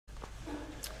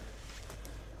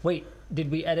Wait,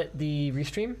 did we edit the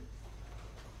restream?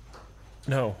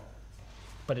 No.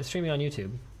 But it's streaming on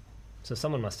YouTube, so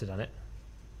someone must have done it.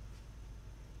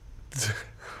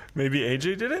 Maybe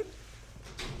AJ did it?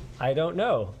 I don't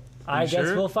know. I guess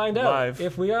sure? we'll find out Live.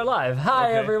 if we are live. Hi,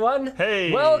 Okay. everyone.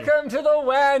 Hey. Welcome to the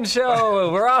WAN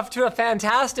Show. We're off to a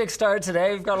fantastic start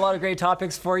today. We've got a lot of great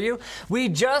topics for you. We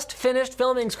just finished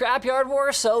filming Scrapyard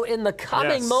Wars, so in the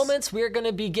coming Yes. moments, we're going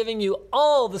to be giving you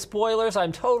all the spoilers.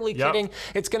 I'm totally Yep. kidding.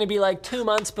 It's going to be like 2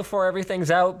 months before everything's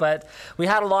out, but we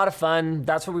had a lot of fun.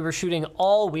 That's what we were shooting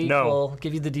all week. No. We'll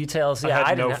give you the details. I Yeah,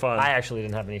 had no didn't fun. I actually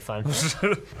didn't have any fun.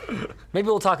 Maybe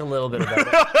we'll talk a little bit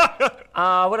about it.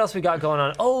 What else we got going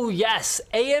on? Oh, yes.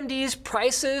 AMD's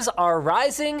prices are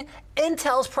rising.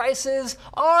 Intel's prices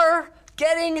are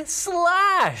getting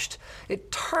slashed.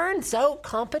 It turns out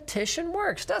competition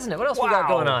works, doesn't it? What else we got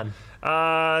going on?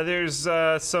 There's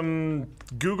some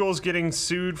Google's getting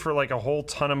sued for like a whole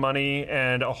ton of money,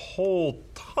 and a whole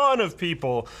ton of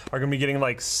people are going to be getting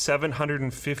like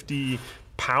 750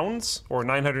 pounds or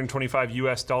 925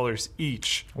 US dollars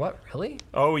each. What, really?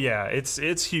 Oh yeah, it's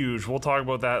huge. We'll talk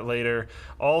about that later.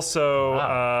 Also,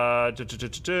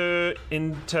 Intel,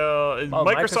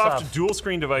 Microsoft dual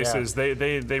screen devices. Yeah.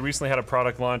 They recently had a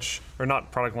product launch, or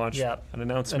not product launch, Yep. an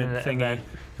announcement An thingy. event.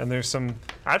 And there's some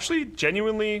actually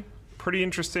genuinely pretty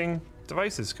interesting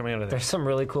devices coming out of there. There's some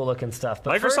really cool looking stuff.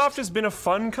 But Microsoft has been a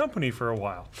fun company for a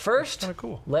while. first, Kinda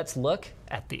cool. let's look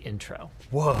at the intro.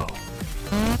 Whoa!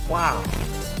 Wow!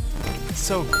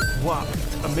 So wow!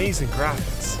 Amazing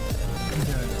graphics.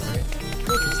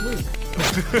 Look, it's Luke.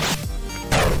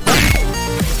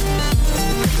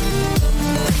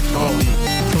 Holy,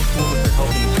 so cool that they're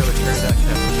helping each other carry that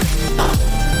camera.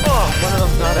 Oh, one of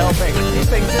them's not helping. He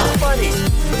thinks it's funny.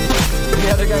 The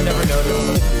other guy never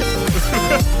noticed.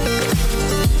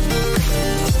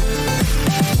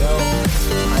 No,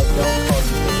 I don't call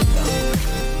you big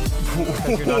enough.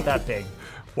 Because you're not that big.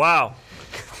 Wow.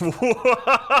 Wow.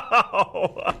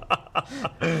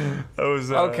 That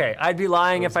was Okay, I'd be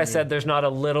lying if I said there's not a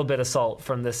little bit of salt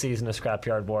from this season of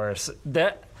Scrapyard Wars.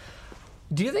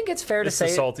 Do you think it's fair to It's the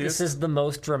say saltiest? this is the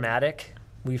most dramatic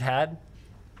we've had?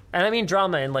 And I mean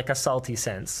drama in like a salty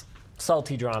sense.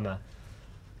 Salty drama.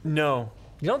 No.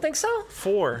 You don't think so?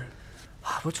 4.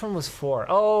 Which one was 4?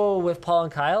 Oh, with Paul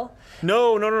and Kyle?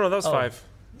 No. That was 5.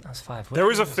 That was 5. There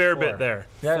was a fair 4? bit there.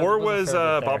 Yeah, 4 there was a was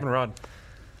fair bit Bob there. and Rod.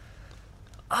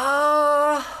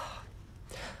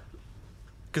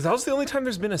 Because that was the only time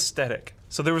there's been aesthetic.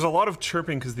 So there was a lot of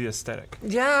chirping because of the aesthetic.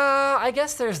 Yeah, I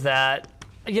guess there's that.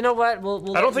 You know what? We'll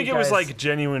I don't let think you it was guys- like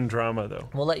genuine drama though.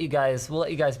 We'll let you guys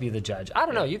be the judge. I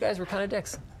don't know. You guys were kind of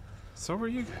dicks. So were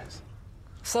you guys.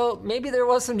 So maybe there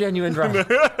was some genuine drama.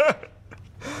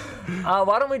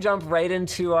 Why don't we jump right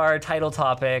into our title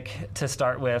topic to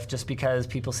start with, just because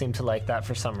people seem to like that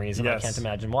for some reason. Yes. I can't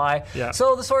imagine why. Yeah.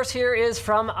 So the source here is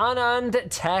from Anand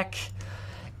Tech.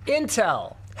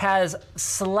 Intel has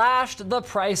slashed the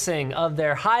pricing of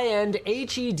their high-end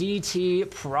HEDT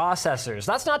processors.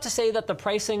 That's not to say that the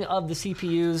pricing of the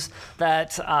CPUs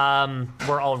that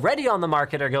were already on the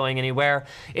market are going anywhere.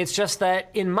 It's just that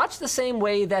in much the same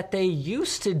way that they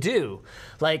used to do,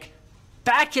 like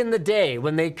back in the day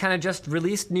when they kind of just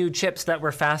released new chips that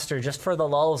were faster, just for the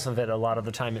lulls of it a lot of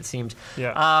the time it seemed.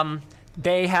 Yeah.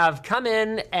 They have come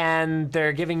in and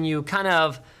they're giving you kind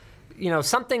of,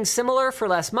 something similar for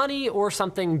less money or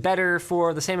something better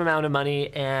for the same amount of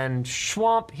money, and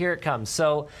schwamp, here it comes.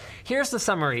 So here's the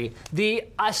summary. The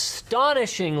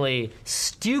astonishingly,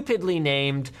 stupidly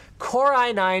named Core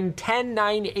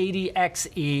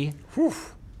i9-10980XE. Whew.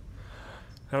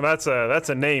 Now that's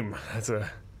a name.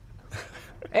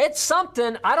 It's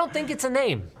something. I don't think it's a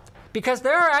name, because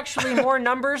there are actually more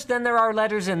numbers than there are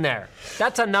letters in there.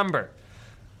 That's a number.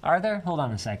 Are there? Hold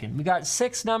on a second. We got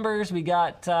 6 numbers. We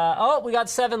got, we got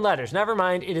 7 letters. Never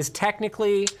mind. It is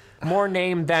technically more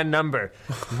name than number.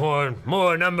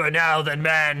 More number now than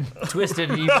man.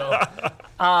 Twisted evil.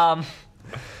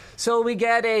 So we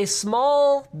get a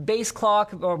small base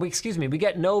clock, we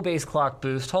get no base clock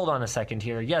boost. Hold on a second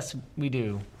here. Yes, we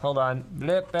do. Hold on.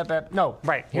 Blip, blip, blip. No,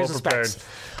 right. Here's Well the specs.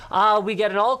 We get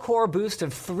an all-core boost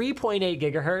of 3.8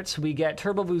 gigahertz. We get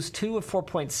Turbo Boost 2 of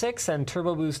 4.6 and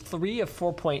Turbo Boost 3 of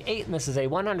 4.8, and this is a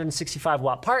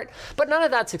 165-watt part. But none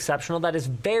of that's exceptional. That is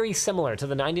very similar to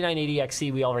the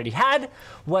 9980XE we already had.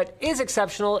 What is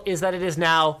exceptional is that it is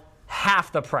now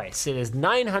half the price. It is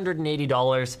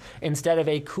 $980 instead of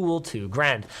a cool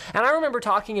 $2,000. And I remember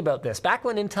talking about this back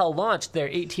when Intel launched their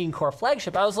 18-core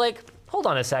flagship. I was like, hold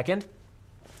on a second.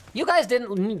 You guys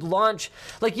didn't launch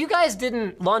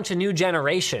a new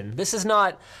generation. This is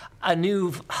not a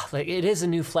new, it is a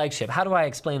new flagship. How do I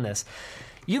explain this?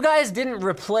 you guys didn't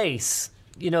replace,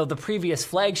 the previous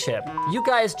flagship. You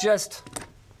guys just...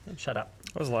 Shut up.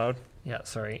 That was loud. Yeah,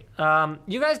 sorry.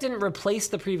 You guys didn't replace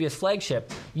the previous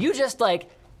flagship. You just,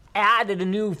 added a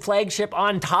new flagship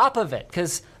on top of it,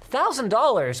 because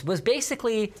 $1,000 was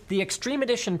basically the Extreme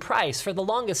Edition price for the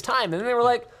longest time. And then they were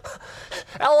like,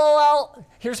 LOL,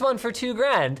 here's one for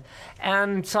 $2,000.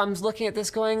 And so I'm looking at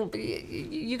this going,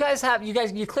 you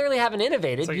clearly haven't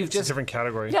innovated. It's just a different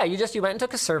category. Yeah, you went and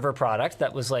took a server product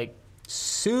that was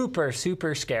super,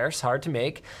 super scarce, hard to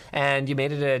make, and you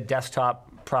made it a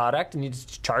desktop product and you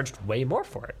just charged way more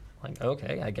for it.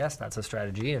 Okay, I guess that's a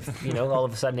strategy. If, all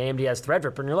of a sudden AMD has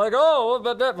Threadripper and you're like, oh,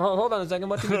 hold on a second,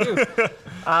 what did you do?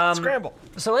 Scramble.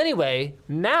 So anyway,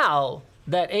 now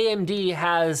that AMD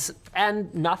has,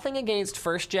 and nothing against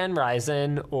first-gen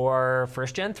Ryzen or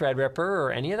first-gen Threadripper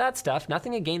or any of that stuff,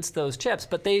 nothing against those chips,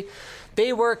 but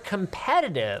they were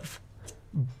competitive,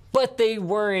 but they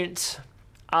weren't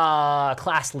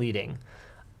class-leading.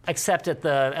 Except at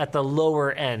the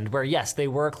lower end, where yes, they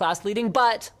were class leading,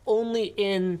 but only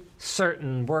in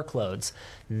certain workloads.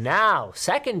 Now,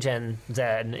 second gen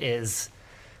Zen is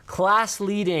class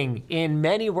leading in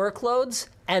many workloads,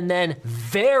 and then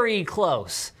very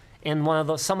close in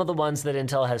some of the ones that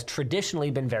Intel has traditionally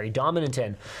been very dominant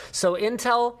in. So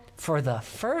Intel, for the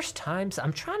first time,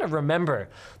 I'm trying to remember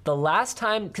the last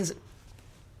time, because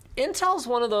Intel's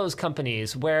one of those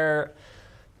companies where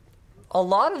a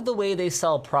lot of the way they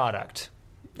sell product,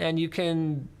 and you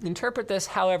can interpret this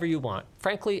however you want.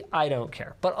 Frankly, I don't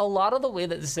care. But a lot of the way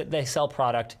that they sell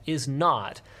product is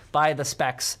not by the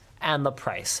specs and the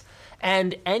price.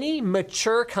 And any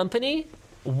mature company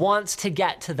wants to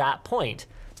get to that point.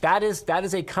 That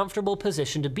is a comfortable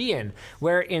position to be in,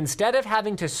 where instead of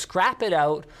having to scrap it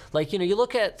out, you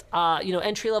look at,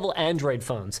 entry-level Android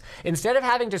phones. Instead of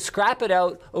having to scrap it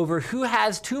out over who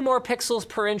has 2 more pixels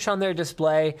per inch on their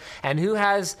display and who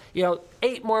has,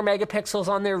 8 more megapixels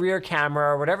on their rear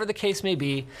camera or whatever the case may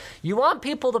be, you want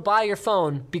people to buy your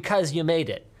phone because you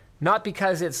made it, not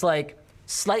because it's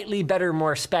slightly better,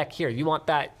 more spec here. You want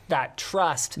that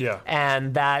trust. Yeah.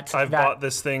 And that... I've bought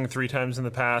this thing 3 times in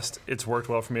the past. It's worked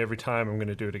well for me every time. I'm going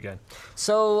to do it again.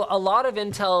 So a lot of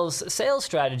Intel's sales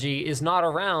strategy is not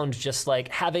around just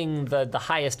having the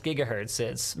highest gigahertz.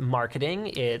 It's marketing.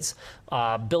 It's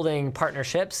building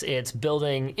partnerships. It's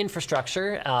building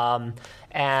infrastructure.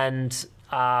 And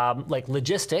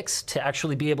logistics to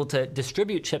actually be able to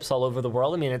distribute chips all over the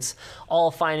world. I mean, it's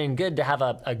all fine and good to have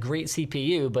a great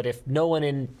CPU, but if no one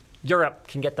in Europe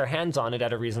can get their hands on it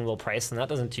at a reasonable price, then that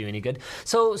doesn't do you any good.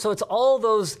 So it's all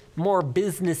those more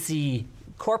businessy,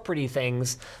 corporate-y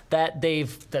things that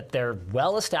they're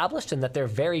well established and that they're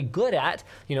very good at,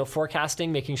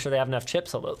 forecasting, making sure they have enough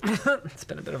chips, although it's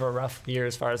been a bit of a rough year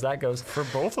as far as that goes. For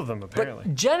both of them, apparently.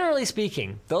 But generally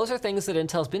speaking, those are things that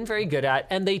Intel's been very good at,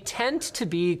 and they tend to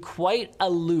be quite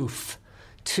aloof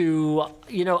to,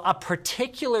 a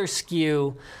particular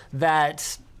SKU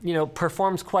that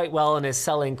performs quite well and is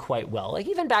selling quite well.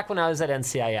 Even back when I was at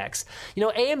NCIX,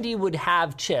 AMD would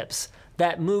have chips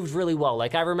that moved really well.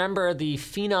 I remember the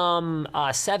Phenom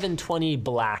 720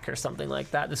 Black or something like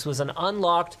that. This was an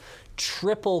unlocked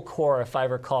triple core, if I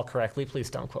recall correctly. Please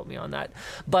don't quote me on that.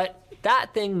 But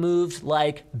that thing moved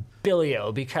like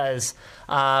Billio because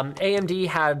AMD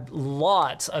had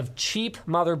lots of cheap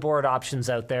motherboard options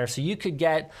out there. So you could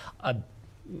get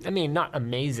not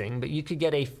amazing, but you could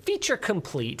get a feature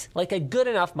complete, a good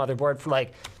enough motherboard for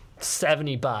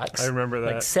 $70. I remember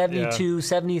that. $72,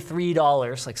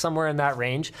 $73, somewhere in that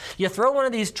range. You throw one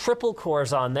of these triple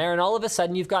cores on there, and all of a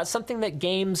sudden you've got something that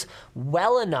games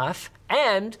well enough,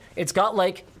 and it's got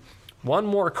one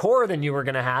more core than you were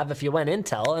going to have if you went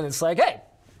Intel, and it's hey,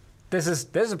 this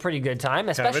is a pretty good time,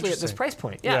 especially at this price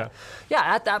point. Yeah,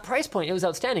 at that price point, it was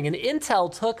outstanding. And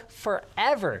Intel took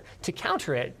forever to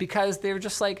counter it because they were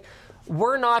just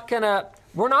we're not gonna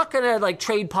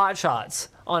trade pot shots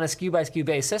on a SKU by SKU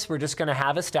basis. We're just gonna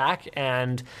have a stack,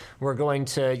 and we're going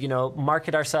to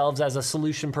market ourselves as a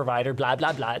solution provider, blah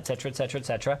blah blah, et cetera, et cetera, et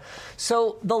cetera.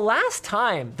 So the last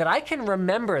time that I can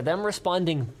remember them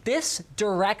responding this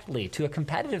directly to a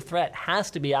competitive threat has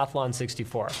to be Athlon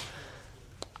 64.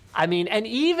 I mean, and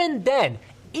even then,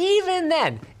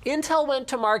 Intel went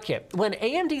to market when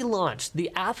AMD launched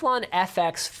the Athlon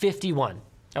FX 51.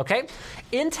 Okay?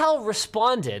 Intel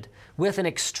responded with an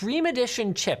Extreme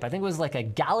Edition chip. I think it was a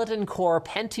Gallatin Core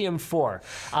Pentium 4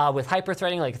 with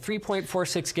hyperthreading, 3.46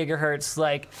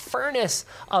 gigahertz, furnace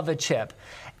of a chip.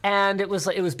 And it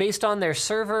was based on their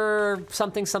server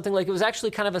something. It was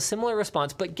actually kind of a similar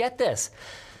response. But get this.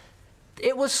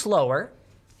 It was slower.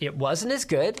 It wasn't as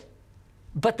good.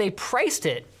 But they priced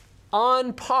it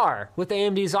on par with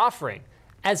AMD's offering.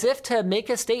 as if to make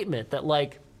a statement that,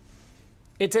 like,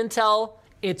 it's Intel,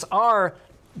 it's our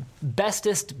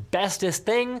bestest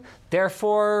thing,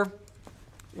 therefore,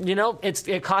 you know,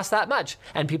 it costs that much,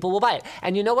 and people will buy it.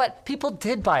 And you know what? People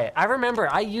did buy it. I remember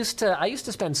I used to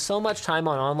spend so much time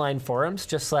on online forums,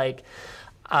 just like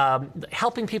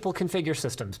helping people configure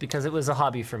systems, because it was a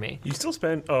hobby for me. You still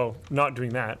spend, not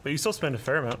doing that, but you still spend a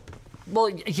fair amount. Well,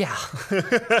 yeah.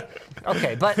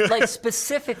 Okay, but like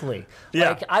specifically,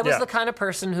 like I was the kind of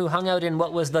person who hung out in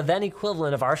what was the then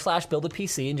equivalent of r/build a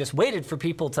PC and just waited for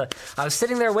people to, I was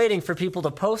sitting there waiting for people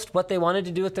to post what they wanted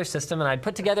to do with their system, and I'd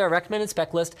put together a recommended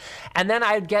spec list, and then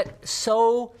I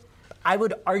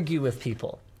would argue with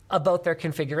people about their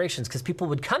configurations, because people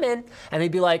would come in and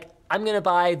they'd be like, I'm going to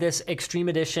buy this Extreme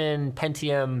Edition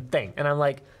Pentium thing. And I'm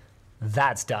like,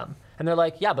 that's dumb. And they're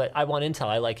like, yeah, but I want Intel.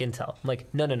 I like Intel. I'm like,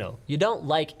 no. You don't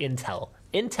like Intel.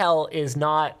 Intel is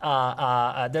not,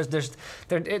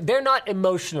 they're not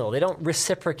emotional. They don't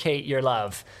reciprocate your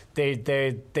love.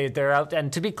 They're out.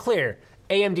 And to be clear,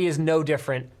 AMD is no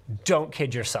different. Don't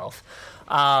kid yourself.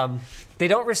 They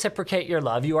don't reciprocate your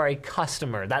love. You are a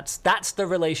customer. That's the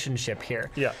relationship here.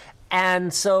 Yeah.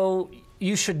 And so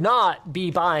you should not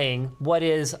be buying what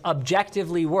is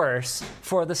objectively worse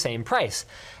for the same price.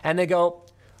 And they go,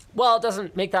 well, it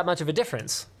doesn't make that much of a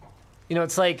difference. You know,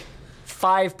 it's like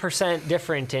 5%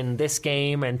 different in this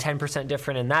game and 10%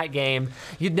 different in that game.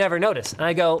 You'd never notice. And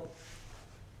I go,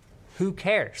 who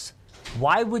cares?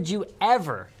 Why would you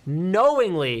ever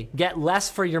knowingly get less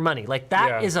for your money? Like,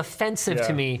 that is offensive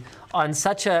to me on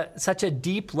such a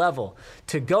deep level,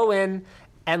 to go in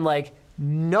and, like,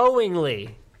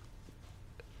 knowingly,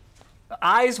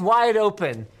 eyes wide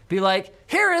open, be like,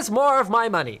 here is more of my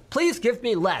money. Please give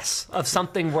me less of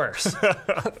something worse.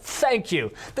 Thank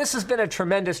you. This has been a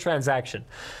tremendous transaction.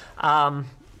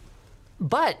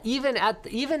 But even at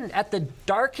the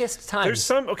darkest times,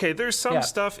 there's some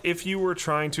stuff, if you were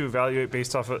trying to evaluate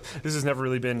based off of, this has never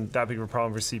really been that big of a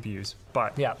problem for CPUs,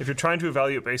 but if you're trying to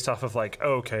evaluate based off of, like,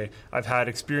 I've had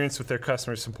experience with their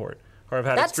customer support, or I've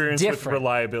had experience with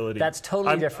reliability. That's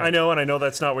totally different. I know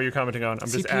that's not what you're commenting on. I'm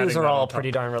just adding CPUs are all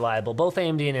pretty darn reliable. Both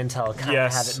AMD and Intel kind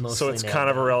of have it mostly so it's kind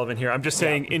of irrelevant here. I'm just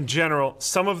saying, in general,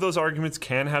 some of those arguments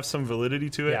can have some validity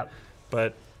to it,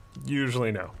 but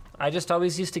usually no. I just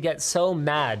always used to get so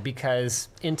mad because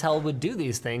Intel would do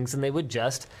these things and they would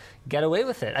just get away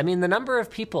with it. I mean, the number of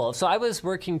people. So I was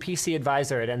working PC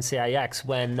advisor at NCIX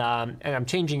when, and I'm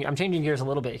changing gears a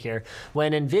little bit here,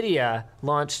 when NVIDIA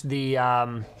launched the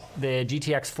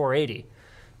GTX 480,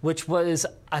 which was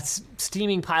a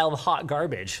steaming pile of hot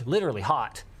garbage, literally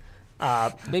hot.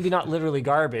 Maybe not literally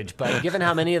garbage, but given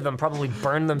how many of them probably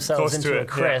burned themselves into a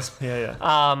crisp,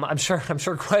 I'm sure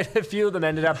quite a few of them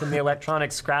ended up in the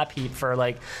electronic scrap heap for,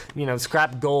 like,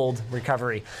 scrap gold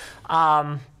recovery.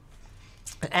 And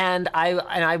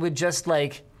I would just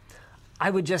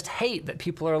hate that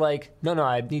people are like, no,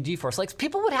 I need GeForce. Like,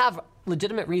 people would have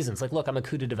legitimate reasons. Like, look, I'm a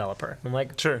CUDA developer. I'm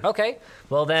like, sure. Okay,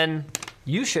 well then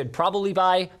you should probably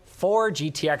buy 4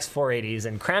 GTX 480s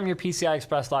and cram your PCI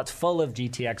Express slots full of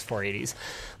GTX 480s.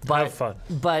 But, have fun.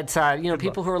 But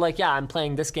people who are like, yeah, I'm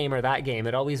playing this game or that game,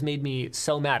 it always made me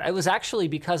so mad. It was actually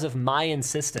because of my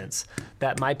insistence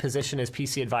that my position as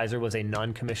PC advisor was a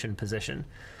non-commissioned position.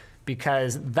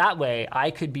 Because that way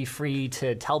I could be free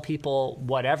to tell people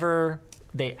whatever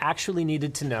they actually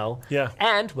needed to know. Yeah.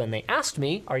 And when they asked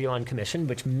me, are you on commission,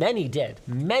 which many did.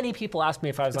 Many people asked me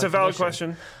if I was on commission. It's a valid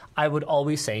question. I would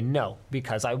always say no,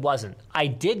 because I wasn't. I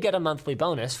did get a monthly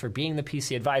bonus for being the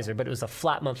PC advisor, but it was a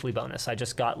flat monthly bonus. I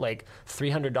just got like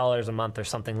 $300 a month or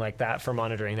something like that for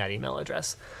monitoring that email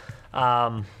address.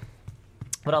 What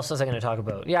else was I going to talk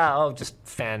about? Yeah, just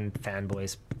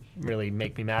fanboys really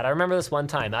make me mad. I remember this one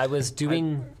time I was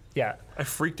doing... I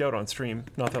freaked out on stream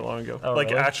not that long ago. Oh,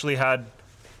 really? Actually had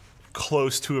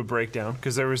close to a breakdown,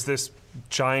 because there was this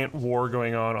giant war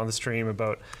going on the stream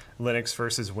about Linux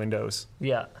versus Windows.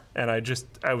 Yeah. And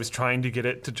I was trying to get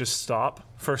it to just stop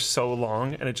for so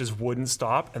long, and it just wouldn't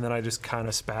stop. And then I just kind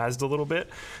of spazzed a little bit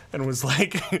and was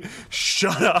like,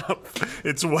 shut up.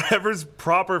 It's whatever's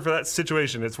proper for that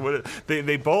situation. It's what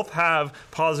they both have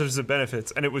positives and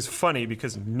benefits. And it was funny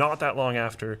because not that long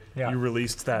after you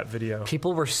released that video,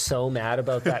 people were so mad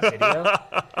about that video.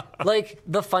 Like,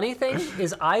 the funny thing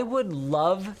is, I would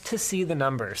love to see the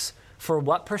numbers for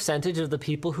what percentage of the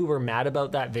people who were mad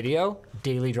about that video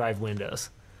daily drive Windows.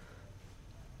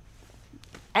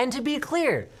 And to be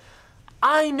clear,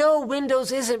 I know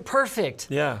Windows isn't perfect.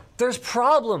 Yeah. There's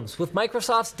problems with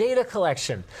Microsoft's data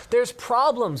collection. There's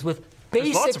problems with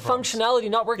basic functionality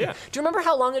not working. Yeah. Do you remember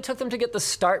how long it took them to get the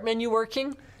start menu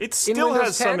working? It still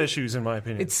has some issues, in my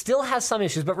opinion. It still has some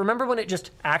issues, but remember when it just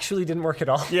actually didn't work at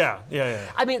all? Yeah.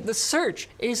 I mean, the search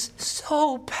is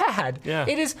so bad. Yeah.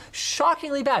 It is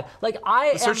shockingly bad. Like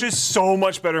the search is so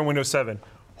much better in Windows 7.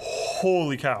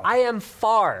 Holy cow. I am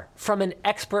far from an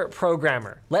expert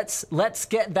programmer. Let's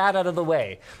get that out of the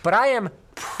way. But I am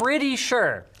pretty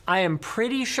sure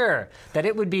that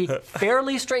it would be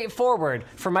fairly straightforward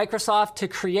for Microsoft to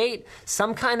create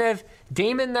some kind of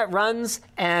daemon that runs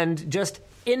and just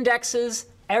indexes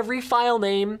every file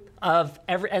name of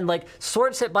every, and like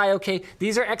sorts it by, okay,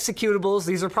 these are executables,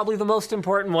 these are probably the most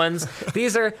important ones,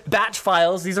 these are batch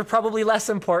files, these are probably less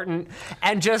important,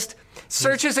 and just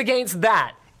searches against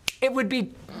that. It would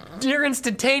be near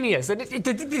instantaneous, and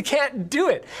it can't do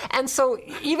it. And so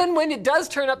even when it does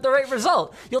turn up the right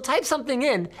result, you'll type something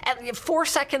in, and 4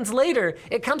 seconds later,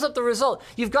 it comes up the result.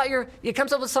 It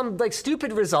comes up with some like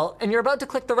stupid result, and you're about to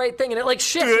click the right thing, and it like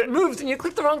shifts, it moves, and you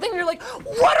click the wrong thing, and you're like,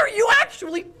 what are you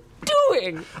actually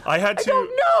doing? I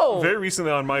don't know. Very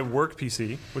recently on my work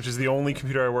PC, which is the only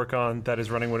computer I work on that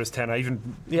is running Windows 10. I even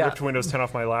ripped Windows 10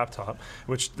 off my laptop,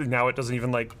 which now it doesn't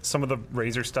even like, some of the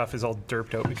Razer stuff is all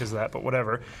derped out because of that, but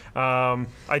whatever.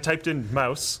 I typed in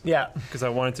mouse because I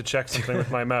wanted to check something with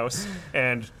my mouse,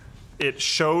 and it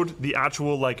showed the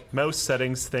actual like mouse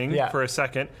settings thing for a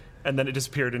second, and then it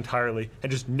disappeared entirely,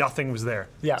 and just nothing was there.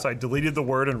 So I deleted the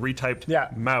word and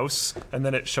retyped mouse, and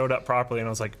then it showed up properly, and I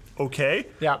was like, okay,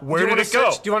 where did it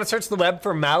go? Do you want to search the web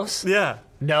for mouse? Yeah.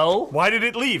 No. Why did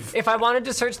it leave? If I wanted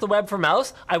to search the web for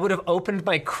mouse, I would have opened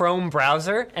my Chrome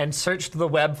browser and searched the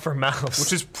web for mouse.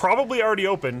 Which is probably already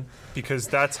open, because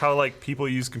that's how like people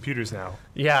use computers now.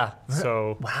 Yeah.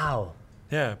 So. Wow.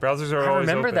 Yeah, browsers are always open. I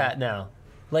remember that now.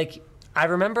 Like, I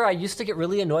remember I used to get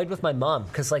really annoyed with my mom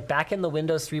because like back in the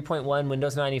Windows 3.1,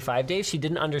 Windows 95 days, she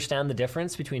didn't understand the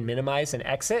difference between minimize and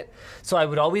exit. So I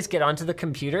would always get onto the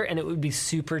computer and it would be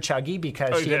super chuggy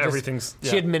because she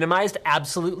had minimized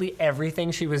absolutely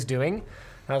everything she was doing. And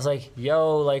I was like,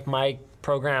 yo, like my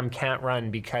program can't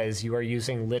run because you are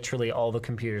using literally all the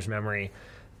computer's memory.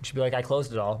 She'd be like, I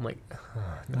closed it all. I'm like,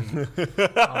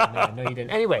 oh man, no you didn't.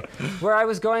 Anyway, where I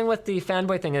was going with the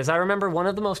fanboy thing is I remember one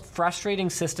of the most frustrating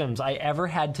systems I ever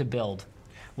had to build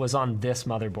was on this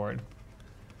motherboard.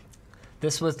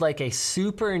 This was like a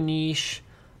super niche,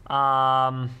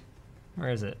 where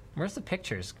is it? Where's the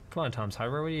pictures? Come on, Tom's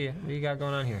Hardware, what do you got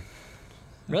going on here?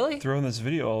 Really? Throwing this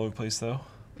video all over the place though.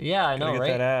 Yeah, I know, Gotta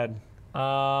get that ad.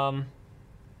 Oh,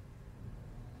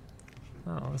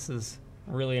 this is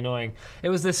really annoying. It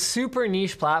was this super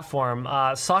niche platform,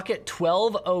 socket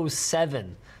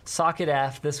 1207, socket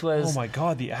F. This was. Oh my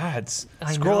God, the ads.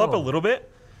 Scroll up a little bit.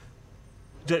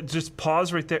 Just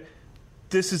pause right there.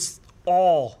 This is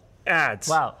all ads.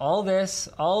 Wow, all this,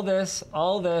 all this,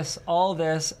 all this, all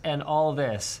this, and all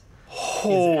this.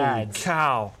 Holy ads.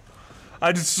 cow.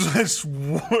 I just had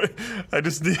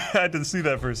to see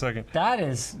that for a second. That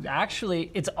is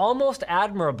actually, it's almost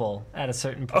admirable at a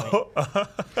certain point.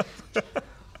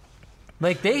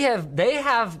 Like they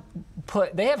have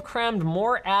crammed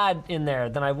more ad in there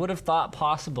than I would have thought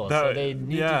possible. So they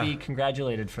need to be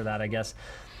congratulated for that, I guess.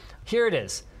 Here it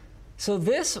is. So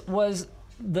this was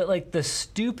the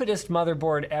stupidest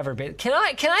motherboard ever. Can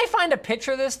I find a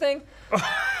picture of this thing?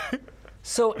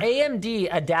 So AMD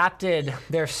adapted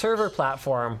their server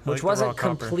platform, which wasn't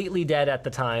completely dead at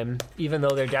the time, even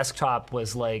though their desktop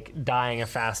was like dying a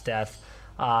fast death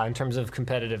in terms of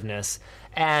competitiveness,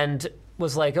 and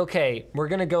was like, okay, we're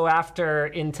going to go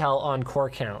after Intel on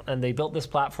core count. And they built this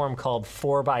platform called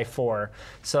 4x4.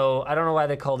 So I don't know why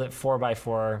they called it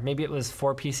 4x4. Maybe it was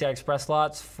 4 PCI Express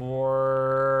slots,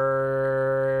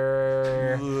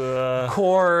 4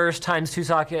 cores times 2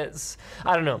 sockets.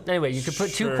 I don't know. Anyway, you could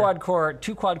put two quad core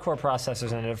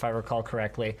processors in it, if I recall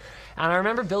correctly. And I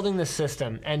remember building this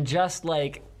system and just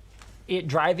like it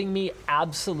driving me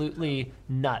absolutely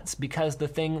nuts because the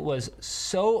thing was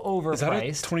so overpriced.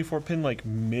 Is that a 24-pin like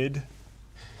mid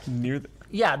near the...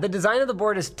 Yeah, the design of the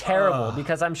board is terrible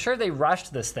because I'm sure they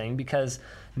rushed this thing because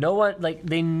no one, like,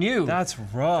 they knew. That's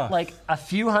rough. Like, a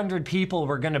few hundred people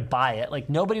were going to buy it. Like,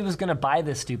 nobody was going to buy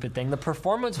this stupid thing. The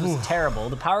performance was terrible.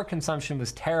 The power consumption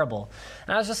was terrible.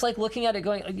 And I was just, like, looking at it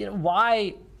going, you know,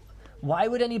 why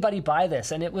would anybody buy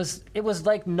this? And it was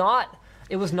like not...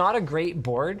 It was not a great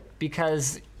board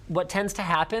because what tends to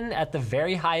happen at the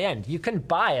very high end, you can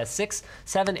buy a $600,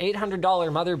 $700, $800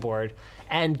 motherboard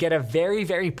and get a very,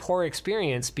 very poor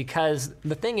experience, because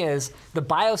the thing is, the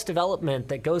BIOS development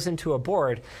that goes into a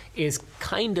board is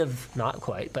kind of, not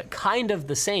quite, but kind of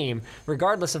the same,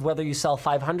 regardless of whether you sell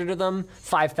 500 of them,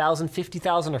 5,000,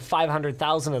 50,000, or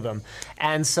 500,000 of them.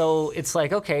 And so it's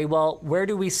like, okay, well, where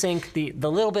do we sink the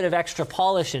little bit of extra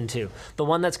polish into? The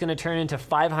one that's going to turn into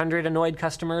 500 annoyed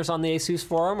customers on the ASUS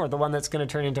forum, or the one that's going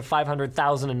to turn into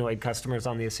 500,000 annoyed customers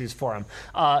on the ASUS forum?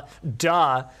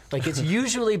 Duh. Like, it's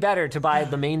usually better to buy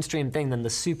the mainstream thing than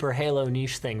the super Halo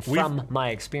niche thing, from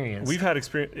my experience. We've had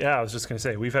experience, yeah, I was just going to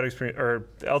say, we've had experience, or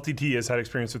LTT has had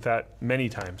experience with that many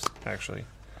times, actually.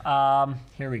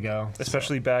 Here we go.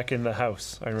 Especially back in the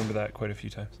house. I remember that quite a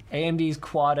few times. AMD's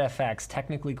Quad FX,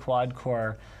 technically quad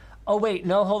core. Oh wait,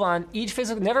 no, hold on. Each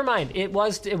physical, never mind. It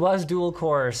was dual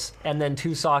cores and then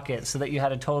 2 sockets, so that you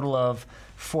had a total of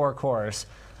 4 cores.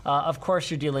 Of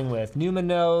course, you're dealing with NUMA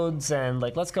nodes, and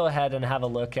like, let's go ahead and have a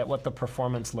look at what the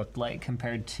performance looked like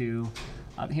compared to.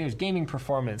 Here's gaming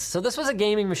performance. So this was a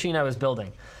gaming machine I was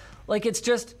building. Like, it's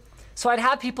just. So I'd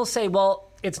have people say,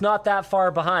 well, it's not that far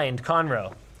behind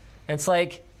Conroe. And it's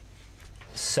like,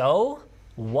 so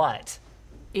what?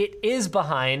 It is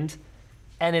behind,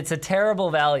 and it's a terrible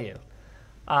value.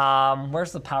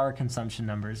 Where's the power consumption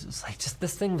numbers? It's like, just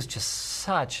this thing was just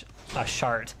such a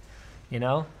shart, you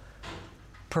know?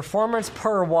 Performance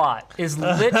per watt is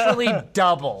literally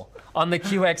double on the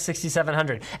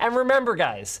QX6700. And remember,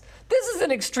 guys, this is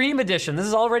an extreme edition. This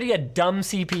is already a dumb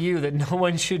CPU that no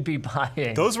one should be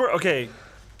buying. Those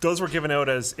were given out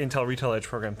as Intel Retail Edge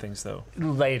program things, though.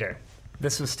 Later.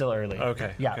 This was still early.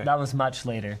 Okay. Yeah, okay. That was much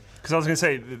later. Because I was going to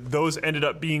say, those ended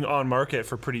up being on market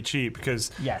for pretty cheap, because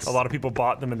yes. a lot of people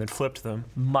bought them and then flipped them.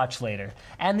 Much later.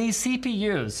 And these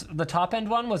CPUs, the top end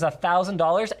one was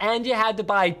 $1,000, and you had to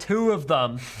buy 2 of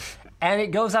them. And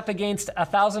it goes up against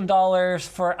 $1,000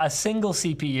 for a single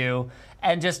CPU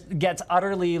and just gets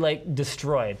utterly like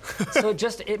destroyed. So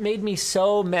it made me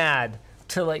so mad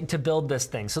to build this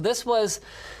thing. So this was,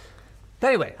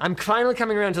 anyway, I'm finally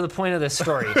coming around to the point of this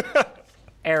story.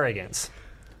 Arrogance.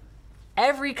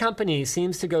 Every company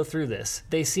seems to go through this.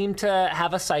 They seem to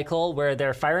have a cycle where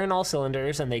they're firing all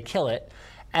cylinders and they kill it.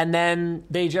 And then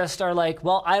they just are like,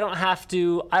 well, I don't have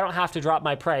to drop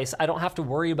my price. I don't have to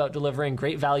worry about delivering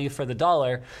great value for the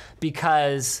dollar,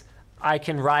 because I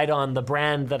can ride on the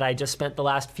brand that I just spent the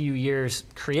last few years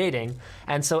creating.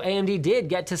 And so AMD did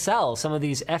get to sell some of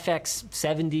these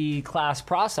FX70 class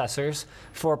processors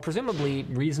for presumably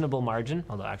reasonable margin.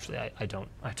 Although actually I don't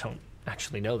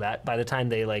actually know that. By the time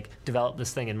they like develop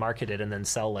this thing and market it and then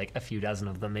sell like a few dozen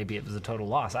of them, maybe it was a total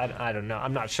loss. I don't know.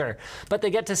 I'm not sure. But they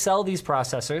get to sell these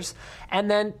processors, and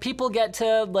then people get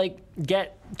to like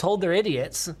get told they're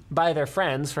idiots by their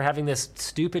friends for having this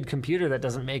stupid computer that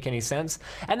doesn't make any sense.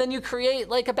 And then you create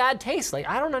like a bad taste. Like,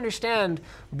 I don't understand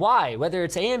why, whether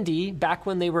it's AMD back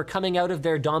when they were coming out of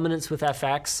their dominance with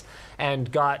FX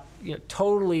and got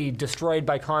totally destroyed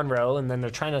by Conroe, and then they're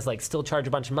trying to like still charge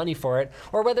a bunch of money for it,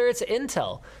 or whether it's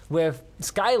Intel with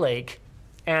Skylake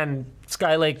and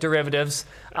Skylake derivatives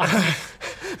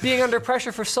being under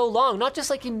pressure for so long, not just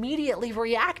like immediately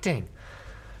reacting.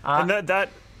 And that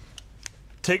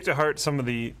take to heart some of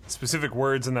the specific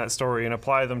words in that story and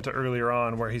apply them to earlier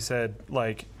on, where he said,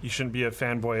 like, you shouldn't be a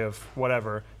fanboy of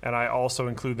whatever, and I also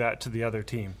include that to the other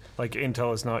team. Like,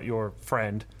 Intel is not your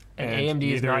friend. And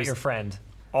AMD is not your friend.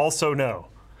 Also no.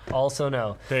 Also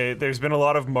no. There's been a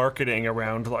lot of marketing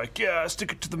around, like, yeah,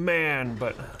 stick it to the man,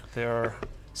 but they are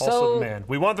also the man.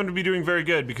 We want them to be doing very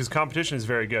good because competition is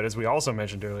very good, as we also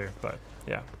mentioned earlier, but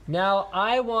yeah. Now,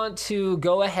 I want to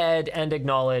go ahead and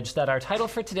acknowledge that our title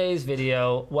for today's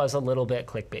video was a little bit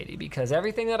clickbaity, because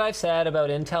everything that I've said about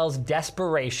Intel's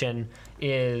desperation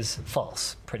is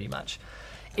false, pretty much.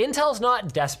 Intel's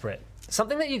not desperate.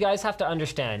 Something that you guys have to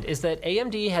understand is that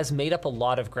AMD has made up a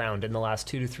lot of ground in the last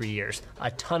 2 to 3 years,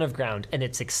 a ton of ground, and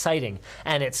it's exciting,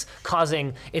 and it's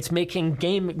making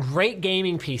great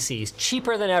gaming PCs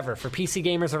cheaper than ever for PC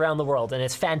gamers around the world, and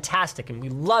it's fantastic, and we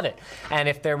love it. And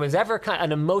if there was ever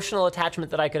an emotional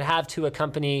attachment that I could have to a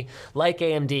company like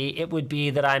AMD, it would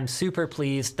be that I'm super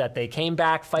pleased that they came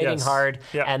back fighting hard,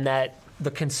 and that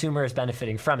the consumer is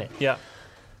benefiting from it. Yeah.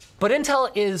 But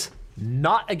Intel is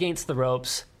not against the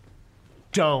ropes.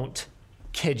 Don't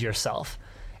kid yourself.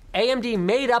 AMD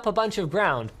made up a bunch of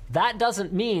ground. That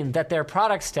doesn't mean that their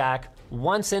product stack,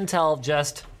 once Intel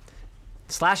just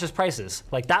slashes prices,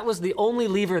 like that was the only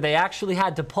lever they actually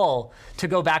had to pull to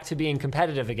go back to being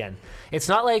competitive again. It's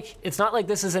not like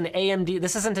this is an AMD,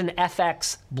 this isn't an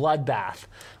FX bloodbath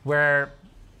where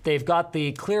they've got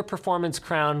the clear performance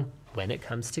crown when it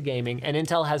comes to gaming, and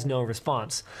Intel has no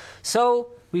response.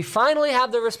 So we finally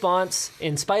have the response,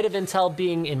 in spite of Intel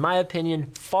being, in my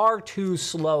opinion, far too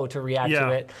slow to react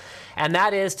to it, and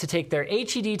that is to take their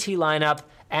HEDT lineup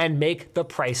and make the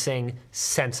pricing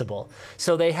sensible.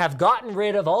 So they have gotten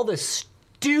rid of all this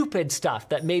stupid stuff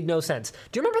that made no sense.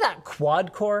 Do you remember that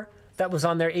quad core that was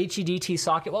on their HEDT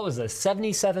socket? What was this,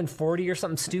 7740 or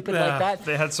something stupid like that?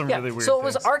 They had some really weird So it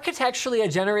was things. Architecturally a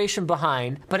generation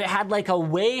behind, but it had like a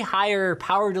way higher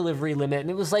power delivery limit,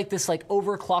 and it was like this like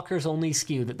overclockers only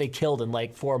SKU that they killed in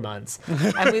like 4 months.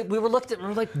 And we were looked at and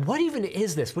we were like, what even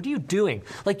is this? What are you doing?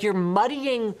 Like you're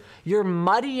muddying the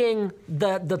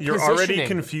positioning. You're already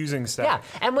confusing stuff. Yeah,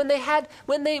 and when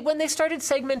they started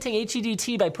segmenting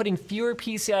HEDT by putting fewer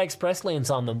PCI Express lanes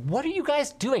on them, what are you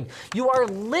guys doing? You're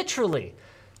literally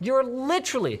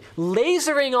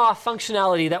lasering off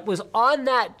functionality that was on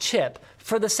that chip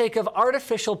for the sake of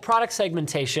artificial product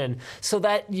segmentation, so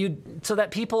that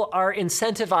people are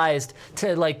incentivized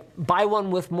to like buy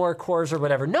one with more cores or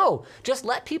whatever. No, just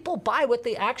let people buy what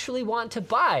they actually want to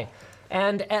buy.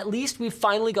 And at least we've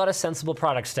finally got a sensible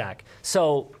product stack.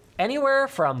 So anywhere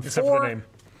from Except for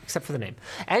the name.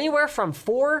 Anywhere from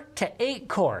 4 to 8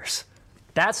 cores.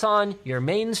 That's on your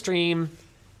mainstream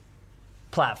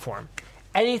platform.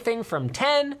 Anything from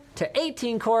 10 to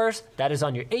 18 cores, that is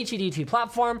on your HEDT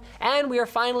platform. And we are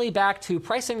finally back to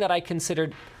pricing that I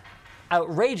considered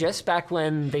outrageous back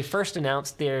when they first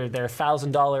announced their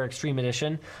 $1,000 Extreme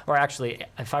Edition. Or actually,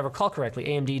 if I recall correctly,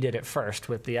 AMD did it first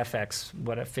with the FX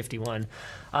 51.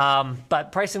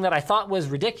 But pricing that I thought was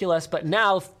ridiculous, but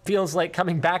now feels like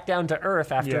coming back down to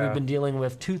earth after we've been dealing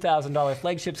with $2,000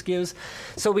 flagship SKUs.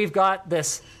 So we've got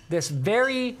this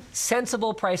very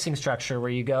sensible pricing structure where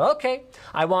you go, okay,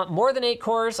 I want more than 8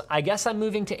 cores. I guess I'm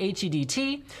moving to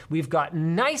HEDT. We've got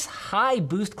nice high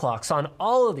boost clocks on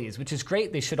all of these, which is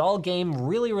great. They should all game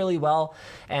really, really well.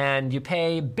 And you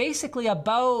pay basically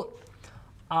about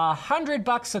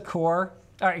 $100 a core,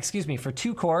 for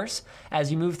 2 cores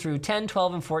as you move through 10,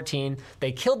 12, and 14.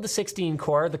 They killed the 16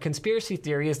 core. The conspiracy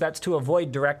theory is that's to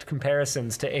avoid direct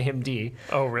comparisons to AMD.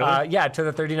 Oh, really? Yeah, to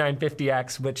the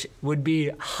 3950X, which would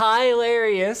be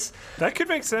hilarious. That could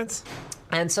make sense.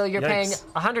 And so you're paying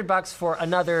 $100 for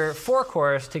another 4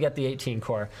 cores to get the 18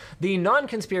 core. The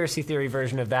non-conspiracy theory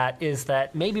version of that is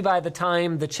that maybe by the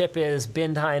time the chip is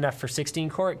binned high enough for 16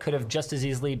 core, it could have just as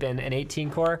easily been an 18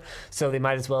 core. So they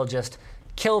might as well just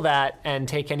kill that and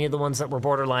take any of the ones that were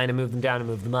borderline and move them down and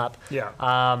move them up. Yeah.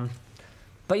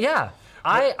 But yeah,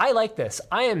 I like this.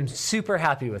 I am super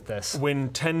happy with this. When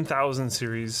 10,000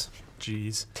 series,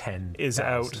 10 is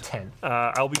out, 10.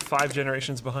 I'll be 5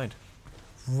 generations behind.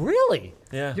 Really?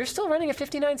 Yeah. You're still running a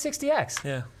 5960X?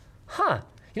 Yeah. Huh.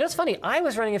 You know, it's funny. I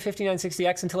was running a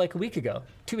 5960X until like 2 weeks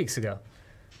ago.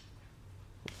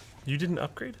 You didn't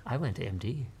upgrade? I went to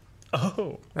AMD.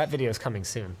 Oh. That video is coming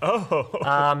soon.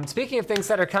 Oh. Speaking of things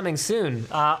that are coming soon,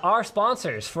 our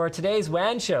sponsors for today's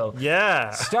WAN show. Yeah.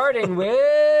 Starting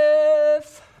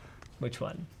with... which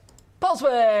one?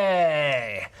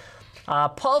 Pulseway!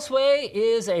 Pulseway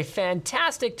is a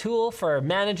fantastic tool for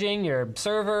managing your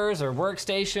servers or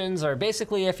workstations, or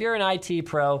basically if you're an IT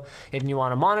pro and you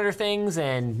want to monitor things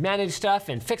and manage stuff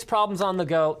and fix problems on the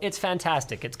go, it's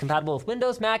fantastic. It's compatible with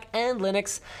Windows, Mac, and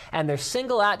Linux, and their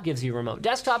single app gives you remote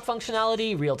desktop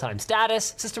functionality, real-time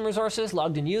status, system resources,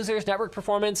 logged-in users, network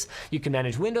performance. You can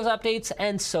manage Windows updates,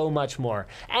 and so much more.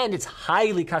 And it's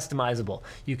highly customizable.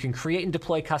 You can create and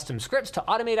deploy custom scripts to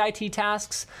automate IT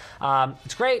tasks.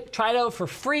 It's great. Try it out for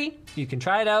free. You can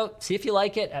try it out, see if you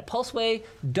like it at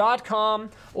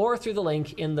pulseway.com or through the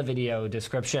link in the video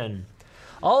description.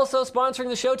 Also sponsoring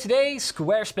the show today,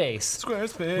 Squarespace.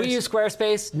 We use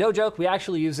Squarespace. No joke, we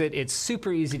actually use it. It's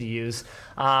super easy to use.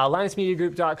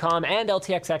 LinuxMediaGroup.com and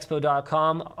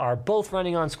LTXExpo.com are both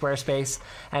running on Squarespace.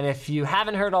 And if you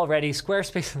haven't heard already,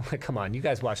 Squarespace, come on, you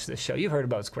guys watch this show. You've heard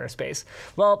about Squarespace.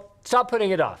 Well, stop putting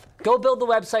it off. Go build the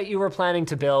website you were planning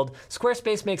to build.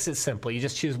 Squarespace makes it simple. You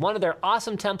just choose one of their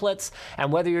awesome templates,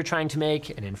 and whether you're trying to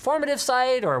make an informative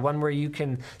site or one where you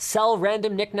can sell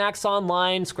random knickknacks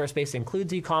online, Squarespace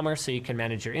includes e-commerce, so you can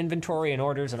manage your inventory and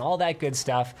orders and all that good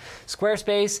stuff.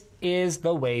 Squarespace is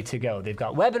the way to go. They've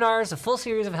got webinars, a full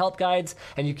series of help guides,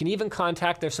 and you can even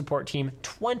contact their support team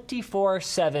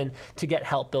 24/7 to get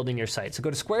help building your site. So go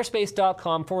to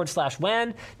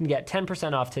squarespace.com/WAN and get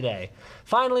 10% off today.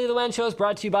 Finally, the WAN show is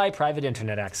brought to you by Private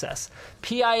Internet Access.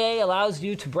 PIA allows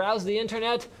you to browse the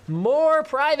internet more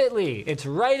privately. It's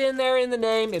right in there in the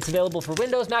name. It's available for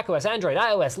Windows, macOS, Android,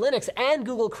 iOS, Linux, and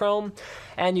Google Chrome.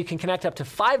 And you can connect up to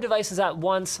 5 devices at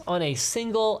once on a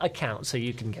single account. So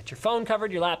you can get your phone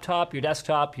covered, your laptop, your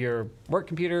desktop, your work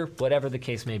computer, whatever the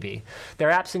case may be.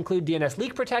 Their apps include DNS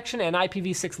leak protection and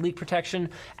IPv6 leak protection,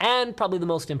 and probably the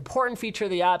most important feature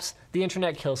of the apps, the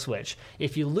internet kill switch.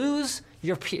 If you lose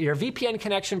your VPN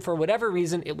connection for whatever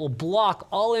reason, it will block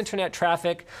all internet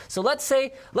traffic. So let's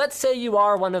say you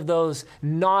are one of those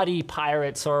naughty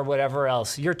pirates or whatever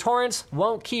else. Your torrents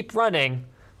won't keep running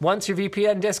once your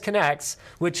VPN disconnects,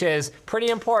 which is pretty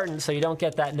important so you don't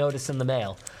get that notice in the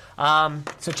mail.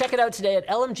 So check it out today at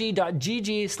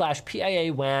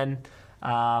lmg.gg/PIA-WAN.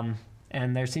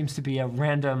 And there seems to be a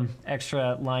random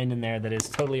extra line in there that is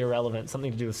totally irrelevant,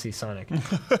 something to do with Seasonic.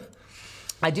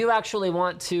 I do actually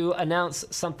want to announce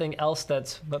something else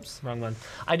that's, whoops, wrong one.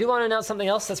 I do want to announce something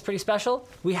else that's pretty special.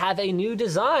 We have a new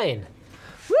design.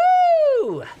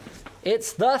 Woo!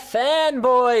 It's the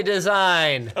fanboy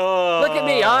design. Look at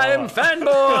me, I'm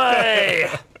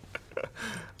fanboy.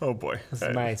 Oh boy. This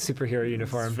is my superhero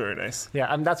uniform. It's very nice.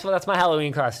 Yeah, that's my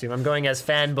Halloween costume. I'm going as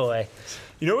fanboy.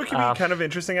 You know what could be kind of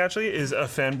interesting actually is a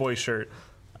fanboy shirt.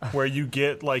 Where you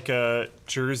get like a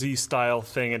jersey style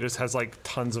thing. It just has like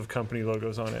tons of company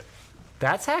logos on it.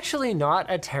 That's actually not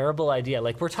a terrible idea.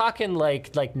 Like we're talking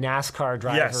like NASCAR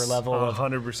driver level.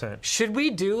 100%. Should we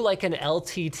do like an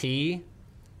LTT?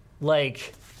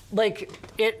 It's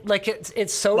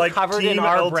so like covered in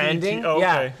our LTT. branding. Oh,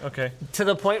 yeah. Okay. Okay. To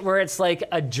the point where it's like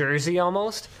a jersey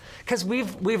almost. Because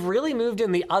we've really moved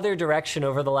in the other direction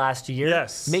over the last year.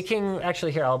 Yes.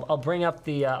 Actually here I'll bring up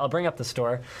the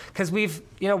store because we've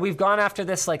gone after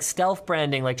this like stealth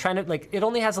branding, like trying to like it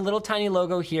only has a little tiny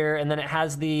logo here and then it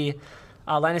has the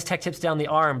Linus Tech Tips down the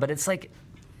arm, but it's like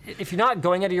if you're not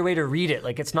going out of your way to read it,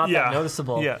 like it's not that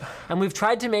noticeable. Yeah. And we've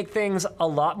tried to make things a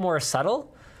lot more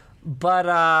subtle, but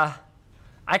I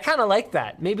kind of like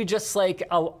that. Maybe just like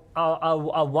a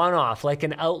one-off, like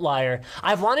an outlier.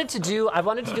 I've wanted to do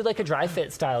like a dry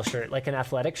fit style shirt, like an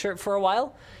athletic shirt for a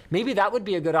while. Maybe that would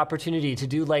be a good opportunity to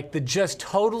do like the just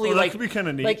totally that like could be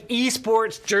kinda neat. like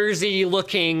esports jersey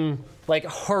looking like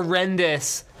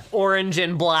horrendous orange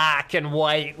and black and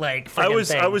white like freaking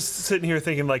thing. I was sitting here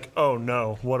thinking like, oh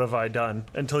no, what have I done?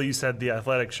 Until you said the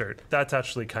athletic shirt. That's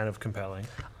actually kind of compelling.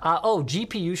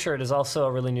 GPU shirt is also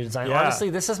a really new design. Yeah.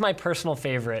 Honestly, this is my personal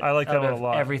favorite. I like that one a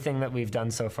lot. Everything that we've done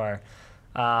so far.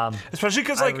 Especially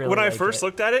because like really when I like first it.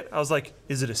 looked at it, I was like,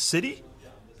 is it a city?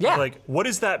 Yeah. Like, what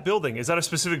is that building? Is that a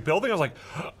specific building? I was like,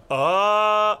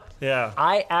 yeah.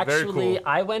 Very cool.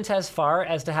 I went as far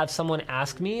as to have someone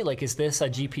ask me, like, is this a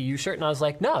GPU shirt? And I was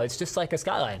like, no, it's just like a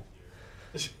skyline.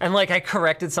 And like I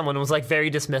corrected someone and was like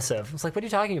very dismissive. I was like, what are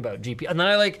you talking about, GPU? And then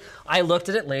I looked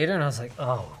at it later and I was like,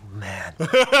 oh man,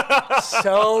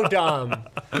 so dumb.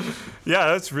 Yeah,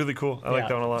 that's really cool. I like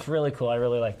that one a lot. It's really cool. I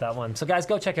really like that one. So guys,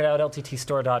 go check it out,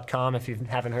 lttstore.com if you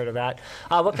haven't heard of that.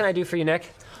 What can I do for you, Nick?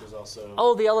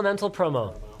 Oh, the Elemental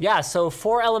promo. Yeah, so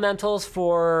 4 elementals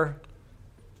for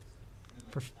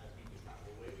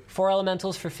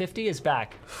 50 is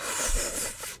back.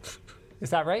 Is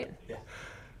that right? Yeah.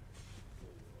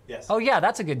 Yes. Oh yeah,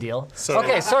 that's a good deal. So-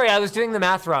 Okay, sorry, I was doing the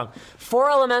math wrong.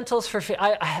 4 elementals for You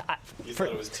thought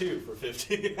it was 2 for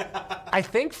 50. I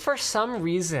think for some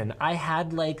reason I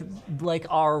had like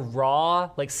our raw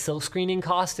like silk screening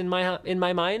cost in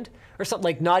my mind or something,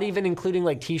 like not even including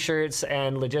like t-shirts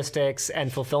and logistics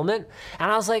and fulfillment. And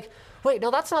I was like, wait,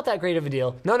 no, that's not that great of a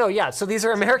deal. No, yeah. So these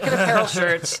are American Apparel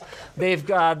shirts. They've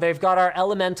got our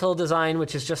Elemental design,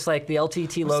 which is just like the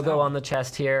LTT logo on the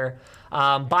chest here.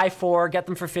 Buy 4, get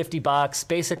them for $50.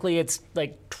 Basically, it's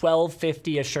like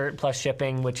 $12.50 a shirt plus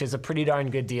shipping, which is a pretty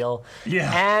darn good deal.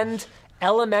 Yeah. And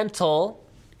Elemental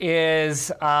is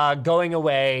going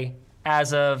away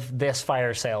as of this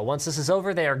fire sale. Once this is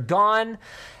over, they are gone,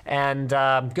 and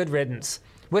good riddance.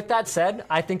 With that said,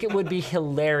 I think it would be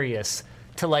hilarious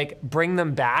to like bring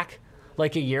them back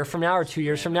like a year from now or 2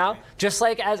 years from now, just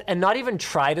like and not even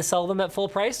try to sell them at full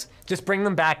price, just bring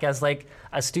them back as like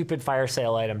a stupid fire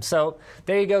sale item. So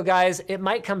there you go, guys. It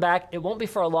might come back. It won't be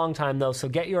for a long time though, so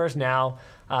get yours now.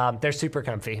 They're super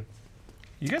comfy.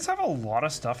 You guys have a lot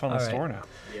of stuff on the store now.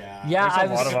 Yeah,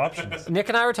 There's a lot of options. Nick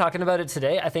and I were talking about it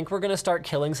today. I think we're going to start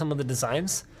killing some of the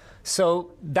designs.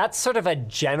 So that's sort of a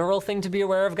general thing to be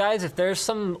aware of, guys. If there's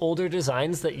some older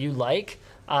designs that you like,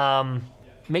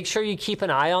 make sure you keep an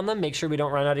eye on them. Make sure we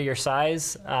don't run out of your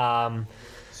size.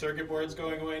 Circuit board's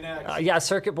going away next. Yeah,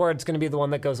 circuit board's going to be the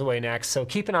one that goes away next. So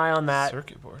keep an eye on that.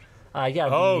 Circuit board. Yeah.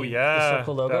 Oh, the yeah.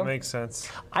 circle logo. That makes sense.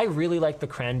 I really like the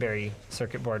cranberry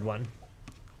circuit board one.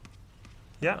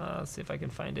 Yeah. Let's see if I can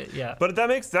find it. Yeah. But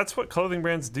that's what clothing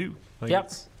brands do. Like,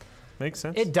 Yep. Makes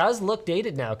sense. It does look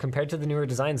dated now compared to the newer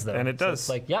designs, though. And it So does. it's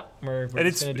like, yep, we're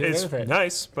and just going to do away it's with it.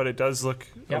 nice, but it does look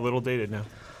a Yep. little dated now.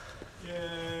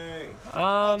 Yay!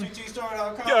 Um,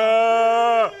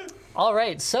 GTStore.com. All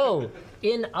right, so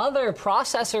in other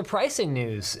processor pricing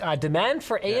news, demand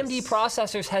for AMD Yes.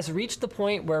 processors has reached the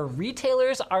point where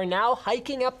retailers are now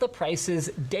hiking up the prices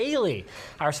daily.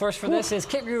 Our source for this is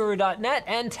kitguru.net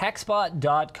and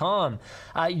techspot.com.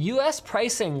 US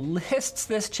pricing lists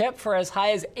this chip for as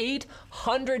high as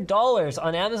 $800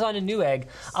 on Amazon and Newegg,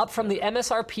 up from the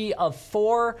MSRP of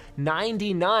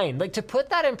 $499. Like, to put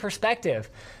that in perspective,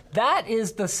 that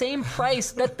is the same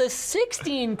price that the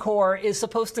 16 core is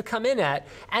supposed to come in at,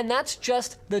 and that's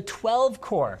just the 12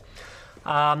 core.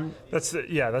 That's the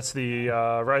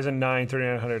Ryzen 9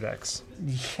 3900X.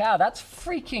 Yeah, that's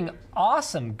freaking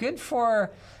awesome. Good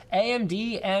for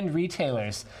AMD and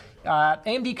retailers.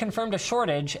 AMD confirmed a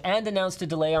shortage and announced a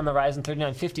delay on the Ryzen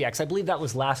 3950X. I believe that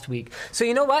was last week. So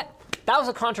you know what? That was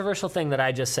a controversial thing that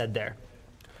I just said there.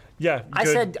 Yeah, I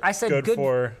said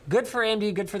good for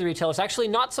AMD, good for the retailers. Actually,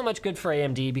 not so much good for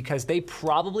AMD because they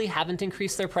probably haven't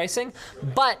increased their pricing,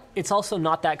 but it's also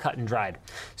not that cut and dried.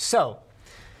 So,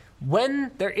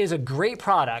 when there is a great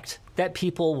product that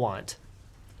people want,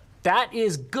 that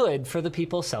is good for the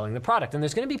people selling the product. And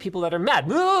there's going to be people that are mad.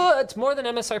 It's more than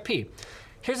MSRP.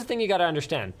 Here's the thing you got to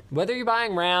understand. Whether you're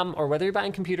buying RAM or whether you're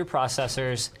buying computer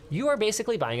processors, you are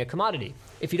basically buying a commodity.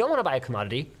 If you don't want to buy a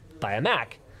commodity, buy a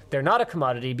Mac. They're not a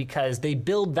commodity because they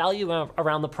build value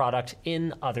around the product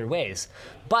in other ways.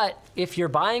 But if you're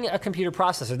buying a computer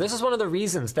processor, this is one of the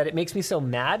reasons that it makes me so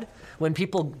mad when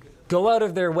people go out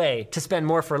of their way to spend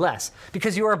more for less,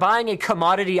 because you are buying a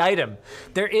commodity item.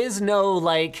 There is no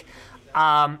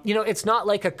it's not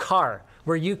like a car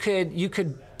where you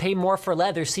could pay more for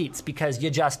leather seats because you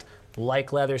just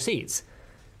like leather seats.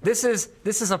 This is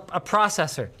a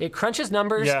processor. It crunches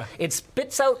numbers, Yeah. it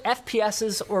spits out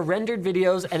FPSs or rendered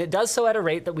videos, and it does so at a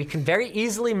rate that we can very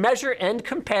easily measure and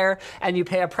compare, and you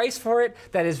pay a price for it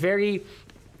that is very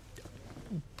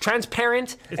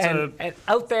transparent and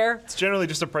out there. It's generally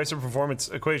just a price of performance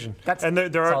equation. That's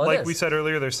there all are, it like is. we said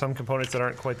earlier, there's some components that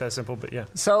aren't quite that simple, but yeah.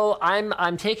 So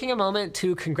I'm taking a moment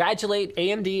to congratulate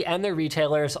AMD and their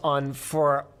retailers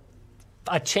for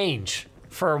a change.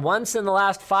 For once in the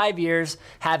last 5 years,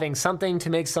 having something to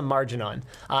make some margin on.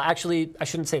 Actually, I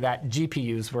shouldn't say that.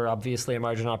 GPUs were obviously a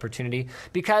margin opportunity,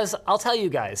 because I'll tell you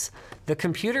guys, the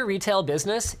computer retail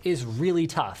business is really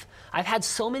tough. I've had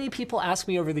so many people ask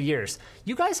me over the years,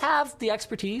 you guys have the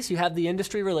expertise, you have the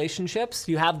industry relationships,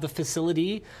 you have the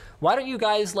facility. Why don't you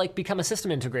guys become a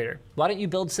system integrator? Why don't you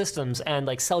build systems and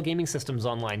sell gaming systems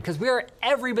online? Because we are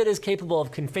every bit as capable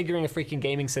of configuring a freaking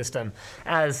gaming system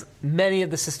as many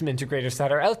of the system integrators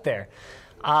that are out there.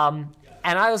 And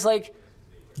I was like,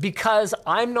 because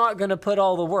I'm not going to put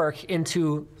all the work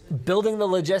into building the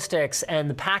logistics and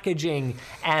the packaging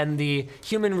and the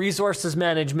human resources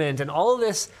management and all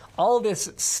this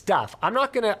stuff. I'm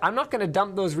not gonna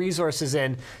dump those resources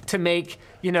in to make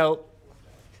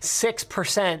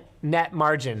 6% net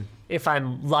margin if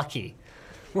I'm lucky.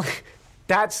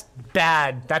 That's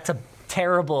bad. That's a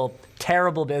terrible,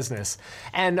 terrible business.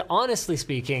 And honestly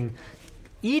speaking,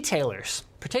 e-tailers,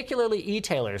 particularly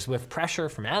e-tailers, with pressure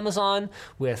from Amazon,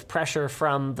 with pressure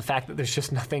from the fact that there's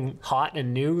just nothing hot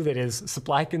and new that is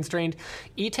supply constrained,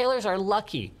 e-tailers are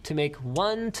lucky to make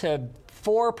 1 to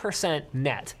 4%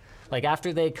 net,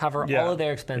 after they cover all of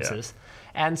their expenses. Yeah.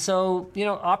 And so,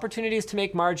 opportunities to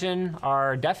make margin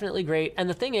are definitely great. And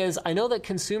the thing is, I know that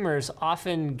consumers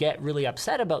often get really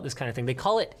upset about this kind of thing. They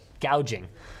call it gouging.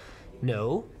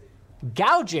 No,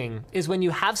 gouging is when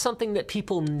you have something that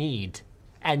people need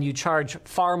and you charge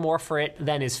far more for it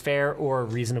than is fair or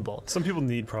reasonable. Some people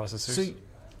need processors. So,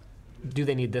 do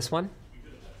they need this one?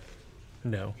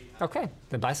 No. Okay,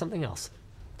 then buy something else.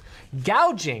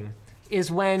 Gouging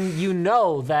is when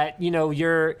that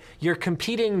your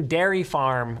competing dairy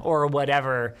farm or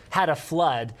whatever had a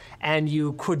flood and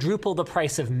you quadruple the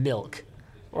price of milk.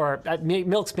 Or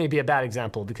milk's maybe a bad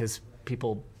example because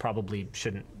people probably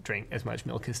shouldn't drink as much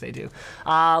milk as they do.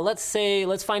 Let's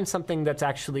find something that's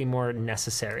actually more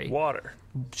necessary. Water.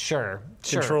 Sure.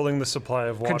 Controlling the supply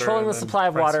of water. Controlling the supply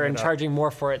of water and up. charging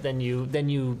more for it than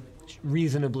you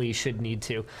reasonably should need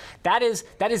to. That is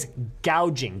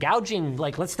gouging. Gouging,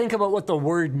 let's think about what the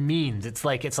word means. It's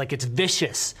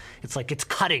vicious. It's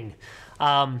cutting.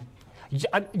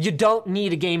 You don't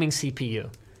need a gaming CPU.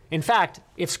 In fact,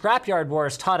 if Scrapyard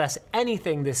Wars taught us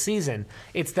anything this season,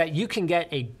 it's that you can get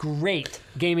a great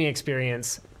gaming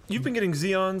experience. You've been getting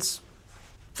Xeons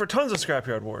for tons of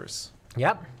Scrapyard Wars.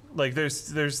 Yep. Like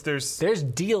there's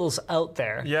deals out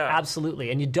there. Yeah.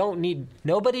 Absolutely. And you don't need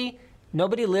nobody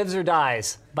lives or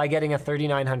dies by getting a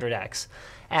 3900X.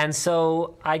 And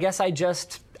so I guess I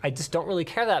just don't really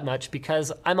care that much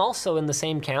because I'm also in the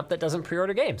same camp that doesn't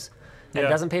pre-order games and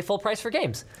doesn't pay full price for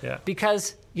games. Yeah.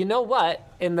 Because you know what?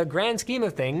 In the grand scheme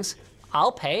of things,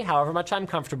 I'll pay however much I'm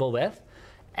comfortable with,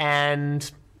 and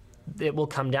it will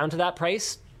come down to that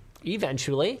price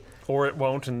eventually. Or it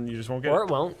won't, and you just won't get it. Or it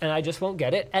won't, and I just won't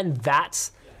get it. And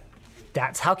that's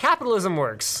how capitalism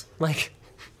works. Like,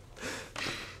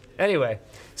 anyway.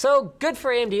 So good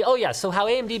for AMD. Oh yeah, so how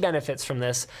AMD benefits from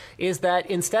this is that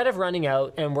instead of running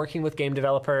out and working with game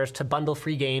developers to bundle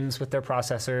free games with their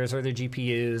processors or their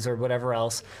GPUs or whatever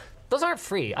else, those aren't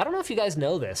free. I don't know if you guys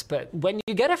know this, but when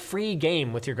you get a free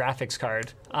game with your graphics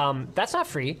card, that's not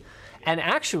free. And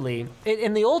actually,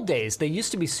 in the old days, they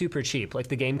used to be super cheap, like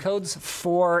the game codes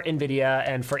for NVIDIA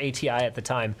and for ATI at the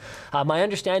time. My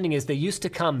understanding is they used to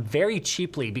come very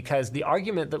cheaply because the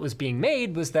argument that was being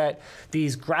made was that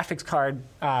these graphics card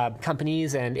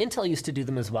companies, and Intel used to do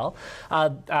them as well.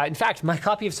 In fact, my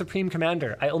copy of Supreme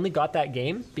Commander, I only got that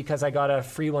game because I got a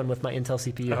free one with my Intel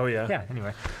CPU. Oh, yeah. Yeah,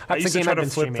 anyway. I That's used the to game try I've to been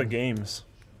flip streaming. the games.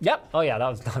 Yep. Oh, yeah,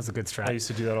 that was a good strat. I used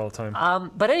to do that all the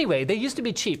time. But anyway, they used to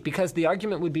be cheap because the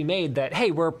argument would be made that, hey,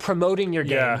 we're promoting your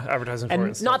game. Yeah, advertising for it and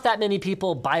and stuff. not that many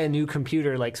people buy a new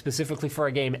computer like specifically for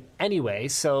a game anyway,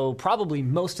 so probably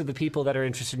most of the people that are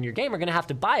interested in your game are going to have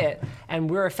to buy it, and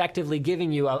we're effectively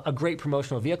giving you a great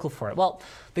promotional vehicle for it. Well,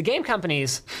 the game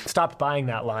companies stopped buying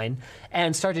that line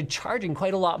and started charging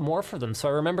quite a lot more for them. So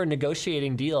I remember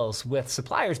negotiating deals with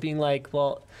suppliers being like,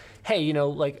 well, hey, you know,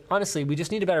 like, honestly, we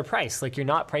just need a better price. Like, you're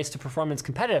not price to performance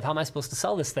competitive. How am I supposed to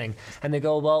sell this thing? And they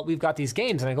go, well, we've got these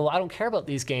games. And I go, well, I don't care about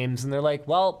these games. And they're like,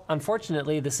 well,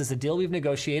 unfortunately, this is a deal we've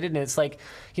negotiated. And it's like,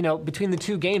 you know, between the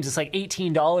two games, it's like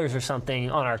 $18 or something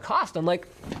on our cost. I'm like,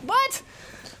 what?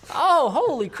 Oh,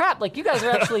 holy crap. Like, you guys are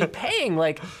actually paying,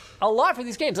 like, a lot for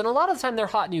these games. And a lot of the time, they're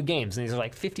hot new games. And these are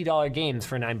like $50 games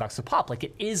for $9 a pop. Like,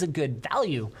 it is a good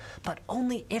value, but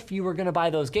only if you were going to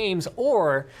buy those games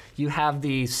or you have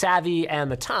the savvy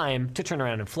and the time to turn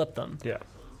around and flip them. Yeah.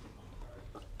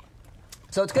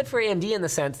 So it's good for AMD in the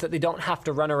sense that they don't have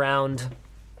to run around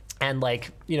and, like,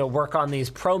 you know, work on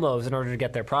these promos in order to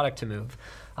get their product to move.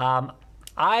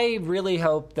 I really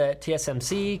hope that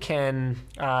TSMC can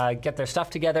get their stuff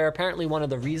together. Apparently, one of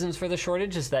the reasons for the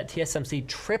shortage is that TSMC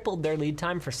tripled their lead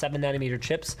time for 7nm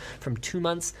chips from 2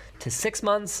 months to 6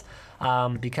 months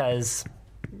because,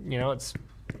 you know, it's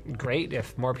great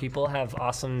if more people have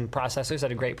awesome processors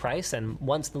at a great price. And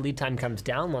once the lead time comes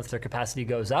down, once their capacity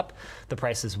goes up, the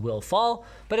prices will fall.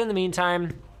 But in the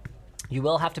meantime, you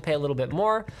will have to pay a little bit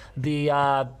more. The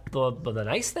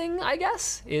nice thing, I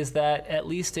guess, is that at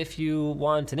least if you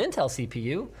want an Intel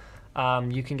CPU,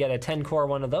 you can get a 10-core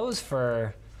one of those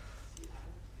for,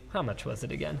 how much was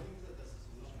it again?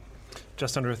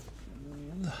 Just under.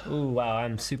 Ooh, wow,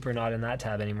 I'm super not in that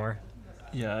tab anymore.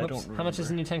 Yeah, I Whoops. don't remember. How much is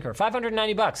a new 10-core?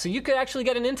 $590. So you could actually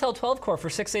get an Intel 12-core for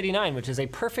 $689, which is a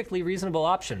perfectly reasonable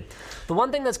option. The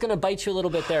one thing that's going to bite you a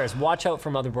little bit there is watch out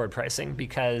for motherboard pricing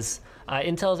because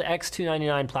Intel's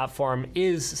X299 platform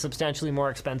is substantially more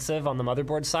expensive on the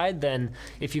motherboard side than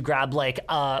if you grab like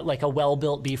a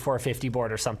well-built B450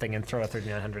 board or something and throw a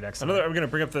 3900X. I'm going to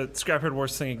bring up the Scrapyard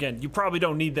Wars thing again. You probably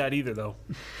don't need that either, though.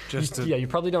 Just to, yeah, you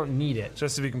probably don't need it.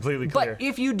 just to be completely clear. But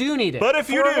if you do need it, But if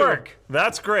you for do, work,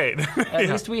 that's great. at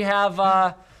least we have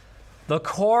the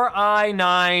Core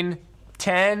i9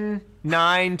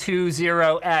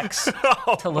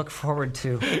 10920X to look forward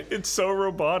to. It's so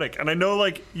robotic. And I know,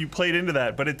 like, you played into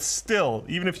that, but it's still,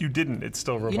 even if you didn't, it's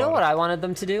still robotic. You know what I wanted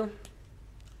them to do?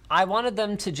 I wanted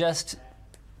them to just...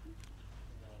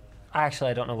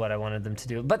 Actually, I don't know what I wanted them to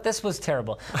do, but this was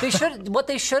terrible. What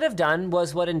they should have done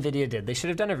was what NVIDIA did. They should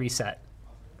have done a reset.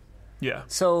 Yeah.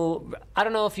 So I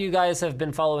don't know if you guys have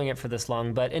been following it for this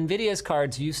long, but NVIDIA's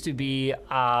cards used to be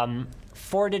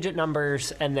 4-digit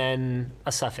numbers and then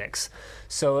a suffix.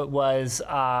 So it was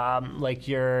like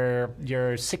your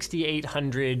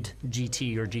 6800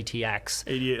 GT or GTX,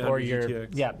 8800 or your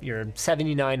GTX. your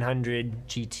 7900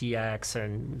 GTX or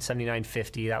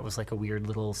 7950. That was like a weird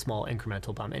little small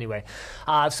incremental bump. Anyway,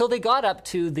 so they got up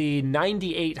to the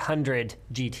 9800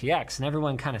 GTX, and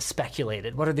everyone kind of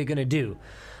speculated, what are they going to do?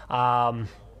 You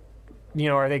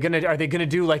know, are they gonna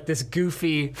do like this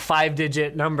goofy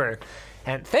 5-digit number?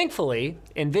 And thankfully,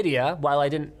 NVIDIA, while I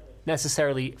didn't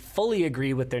necessarily fully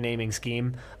agree with their naming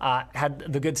scheme, had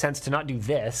the good sense to not do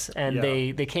this, and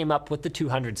Yeah. they came up with the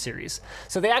 200 series.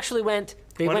 So they actually went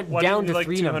Why down didn't you to like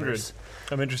 3 200? numbers.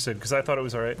 I'm interested because I thought it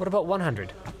was all right. What about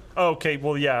 100? Oh, okay,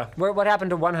 well, yeah. What happened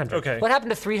to 100? Okay. What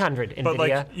happened to 300? But,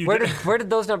 like, NVIDIA. you Where did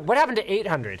those numbers? What happened to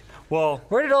 800? Well,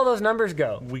 Where did all those numbers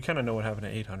go? we kind of know what happened to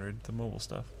 800, the mobile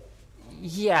stuff.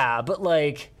 Yeah, but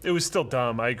like It was still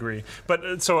dumb, I agree.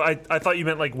 But so I thought you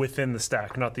meant like within the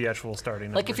stack, not the actual starting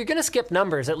number. Like, if you're going to skip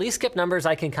numbers, at least skip numbers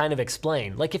I can kind of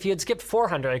explain. Like, if you had skipped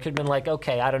 400, I could have been like,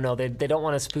 okay, I don't know. They don't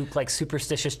want to spook, like,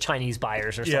 superstitious Chinese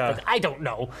buyers or something. Yeah. I don't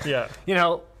know. Yeah. You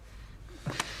know,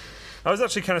 I was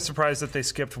actually kind of surprised that they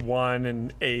skipped 1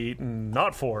 and 8 and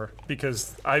not 4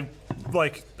 because I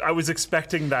was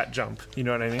expecting that jump. You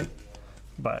know what I mean?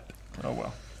 But, oh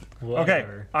well. Okay,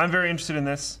 whatever. I'm very interested in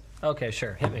this, Okay,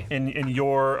 sure. Hit me. in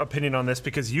your opinion on this,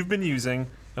 because you've been using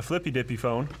a flippy dippy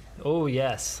phone Oh,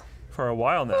 yes. for a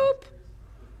while now.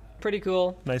 Pretty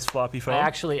cool. Nice floppy phone. I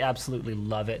actually absolutely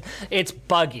love it. It's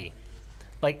buggy.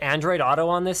 Like, Android Auto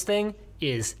on this thing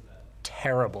is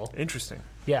terrible. Interesting.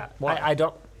 Yeah, Why? I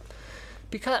don't.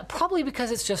 Probably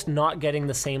because it's just not getting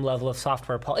the same level of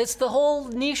software. It's the whole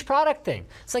niche product thing.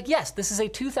 It's like, yes, this is a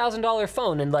 $2,000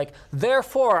 phone, and like,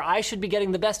 therefore, I should be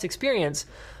getting the best experience.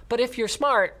 But if you're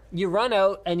smart, you run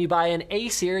out and you buy an A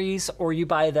series or you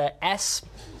buy the S,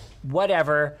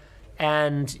 whatever,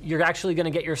 and you're actually going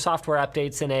to get your software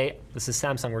updates in a, this is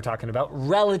Samsung we're talking about,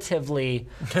 relatively,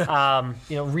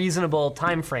 reasonable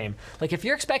time frame. Like, if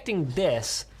you're expecting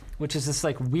this, which is this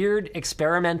like weird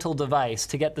experimental device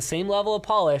to get the same level of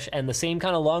polish and the same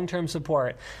kind of long-term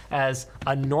support as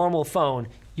a normal phone,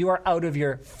 you are out of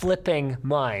your flipping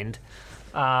mind.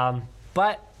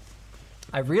 But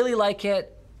I really like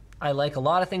it. I like a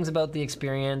lot of things about the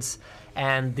experience.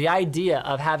 And the idea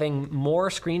of having more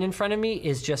screen in front of me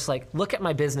is just like, look at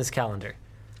my business calendar.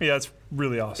 Yeah, it's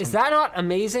really awesome. Is that not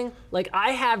amazing? Like,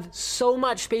 I have so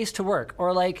much space to work.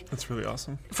 Or like, That's really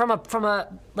awesome.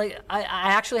 I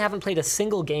actually haven't played a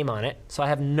single game on it, so I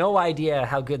have no idea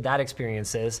how good that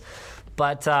experience is.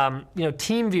 But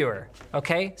TeamViewer,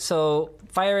 okay? So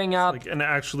firing up, Like an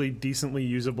actually decently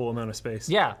usable amount of space.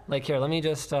 yeah. Like, here, let me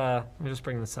just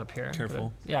bring this up here.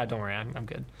 Careful. Yeah, don't worry, I'm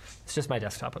good. It's just my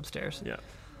desktop upstairs. Yeah.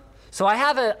 So I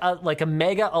have a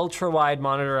mega ultra wide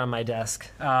monitor on my desk.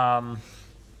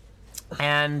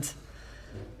 And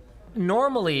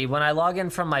normally when I log in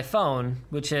from my phone,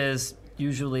 which is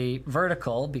usually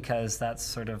vertical because that's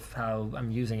sort of how I'm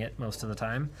using it most of the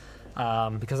time,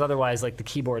 because otherwise like the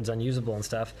keyboard's unusable and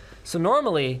stuff. So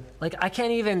normally, like, I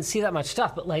can't even see that much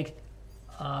stuff, but like,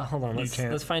 hold on,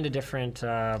 let's find a different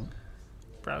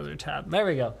browser tab. There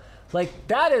we go. Like,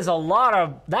 that is a lot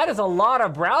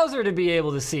of browser to be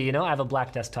able to see. I have a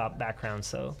black desktop background,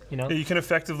 so Yeah, you can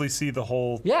effectively see the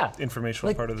whole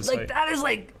informational part of the site. That is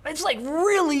it's like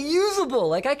really usable.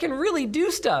 Like, I can really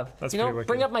do stuff. That's pretty wicked.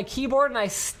 Bring up my keyboard and I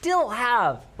still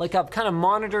have like a kind of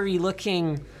monitor-y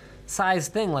looking size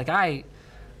thing. Like, I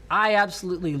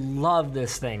absolutely love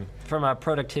this thing from a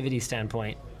productivity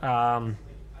standpoint.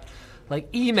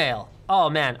 Like email. Oh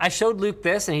man, I showed Luke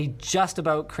this and he just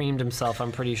about creamed himself,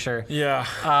 I'm pretty sure. Yeah.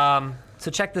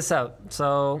 So check this out.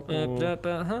 So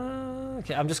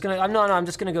okay, I'm just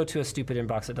gonna go to a stupid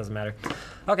inbox. It doesn't matter.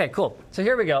 Okay, cool. So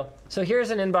here we go. So here's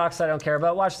an inbox I don't care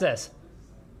about. Watch this.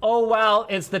 Oh wow,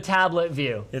 it's the tablet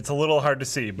view. It's a little hard to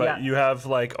see, but Yeah. you have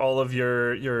like all of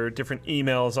your different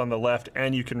emails on the left,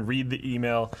 and you can read the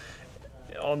email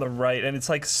on the right, and it's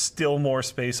like still more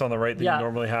space on the right than Yeah. you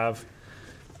normally have.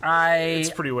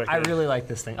 It's pretty wicked. I really like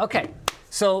this thing. Okay,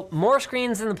 so more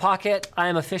screens in the pocket. I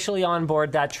am officially on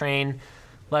board that train.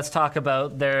 Let's talk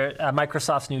about their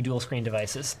Microsoft's new dual screen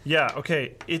devices. Yeah,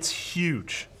 okay, it's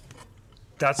huge.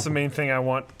 That's the main thing I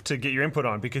want to get your input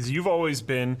on, because you've always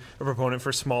been a proponent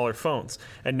for smaller phones.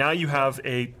 And now you have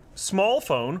a small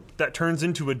phone that turns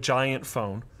into a giant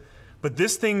phone. But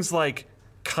this thing's like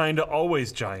kind of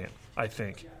always giant, I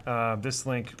think. This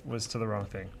link was to the wrong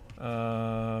thing.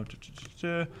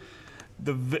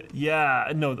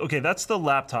 Okay, that's the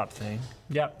laptop thing.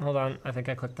 Yep, hold on. I think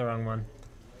I clicked the wrong one.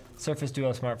 Surface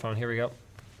Duo smartphone. Here we go.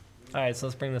 All right, so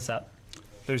let's bring this up.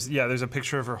 There's a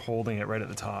picture of her holding it right at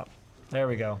the top. There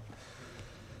we go.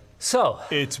 So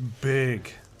It's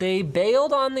big. they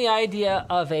bailed on the idea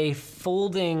of a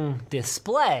folding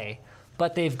display,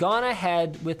 but they've gone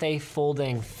ahead with a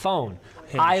folding phone.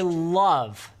 I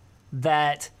love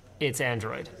that it's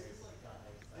Android.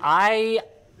 I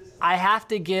have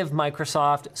to give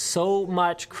Microsoft so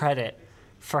much credit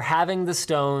for having the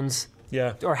stones,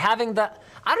 Yeah. or having the,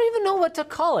 I don't even know what to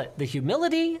call it, the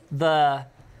humility, the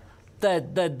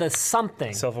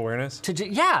something. Self-awareness. To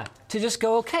just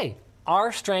go, okay,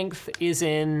 our strength is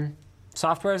in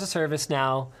software as a service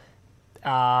now.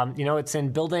 It's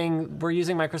in building. We're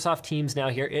using Microsoft Teams now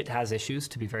here. It has issues,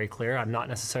 to be very clear. I'm not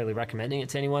necessarily recommending it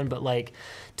to anyone, but like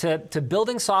to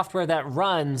building software that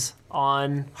runs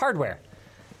on hardware.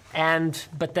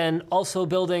 But then also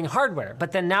building hardware,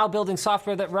 but then now building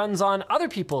software that runs on other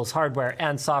people's hardware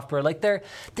and software. Like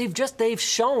they've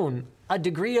shown a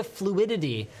degree of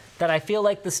fluidity that I feel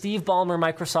like the Steve Ballmer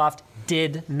Microsoft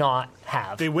did not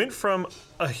have. They went from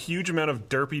a huge amount of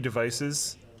derpy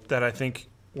devices that I think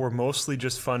were mostly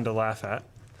just fun to laugh at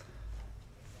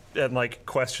and like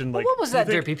question like. What was that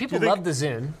derpy? People loved the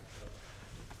Zune.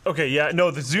 Okay, yeah,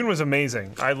 no, the Zune was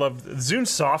amazing. Zune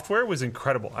software was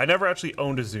incredible. I never actually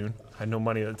owned a Zune. I had no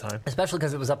money at the time. Especially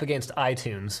because it was up against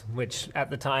iTunes, which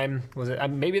at the time was it.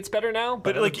 Maybe it's better now,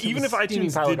 but like even if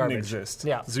iTunes didn't exist,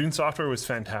 yeah, Zune software was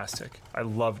fantastic. I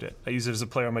loved it. I used it as a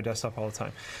player on my desktop all the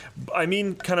time. I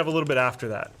mean, kind of a little bit after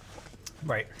that.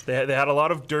 Right. They had a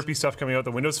lot of derpy stuff coming out.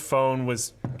 The Windows Phone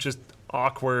was just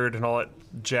awkward and all that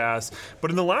jazz. But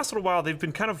in the last little while, they've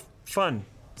been kind of fun.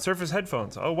 Surface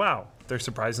headphones. Oh wow, they're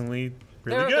surprisingly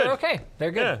really good. They're okay.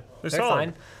 They're good. Yeah, they're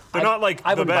solid. Fine. They're not like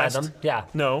I the wouldn't best. buy them. Yeah.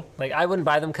 No. Like I wouldn't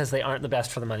buy them because they aren't the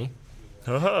best for the money.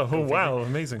 Oh wow,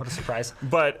 amazing. What a surprise.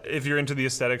 But if you're into the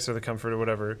aesthetics or the comfort or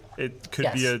whatever, it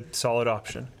could be a solid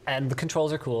option. And the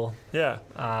controls are cool. Yeah.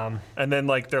 And then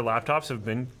like their laptops have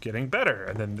been getting better,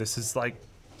 and then this is like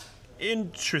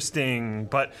interesting.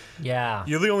 But yeah,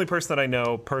 you're the only person that I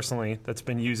know personally that's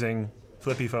been using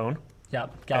Flippy Phone. Yeah,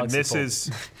 Galaxy and this Fold.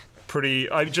 is pretty.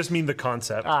 I just mean the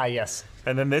concept. Yes.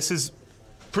 And then this is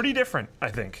pretty different, I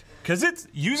think, because it's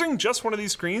using just one of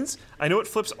these screens. I know it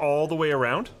flips all the way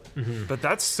around, but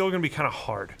that's still going to be kind of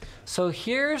hard. So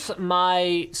here's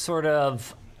my sort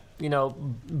of,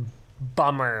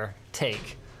 bummer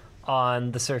take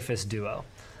on the Surface Duo.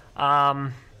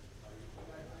 I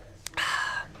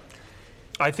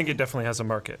think it definitely has a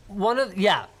market.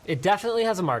 It definitely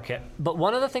has a market. But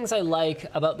one of the things I like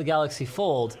about the Galaxy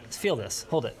Fold is feel this.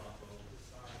 Hold it.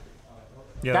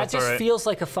 Yeah, that that's just all right. feels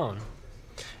like a phone.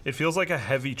 It feels like a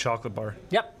heavy chocolate bar.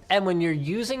 Yep. And when you're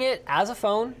using it as a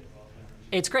phone,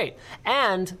 it's great.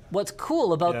 And what's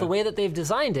cool about the way that they've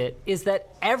designed it is that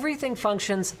everything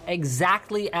functions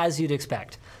exactly as you'd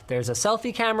expect. There's a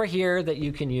selfie camera here that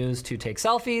you can use to take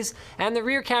selfies, and the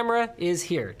rear camera is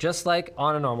here, just like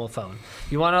on a normal phone.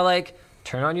 You want to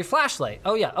turn on your flashlight.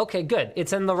 Oh yeah, okay, good.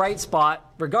 It's in the right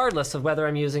spot, regardless of whether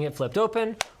I'm using it flipped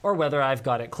open or whether I've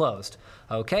got it closed.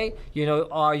 Okay,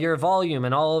 your volume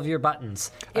and all of your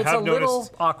buttons. It's a little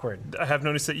awkward. I have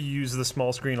noticed that you use the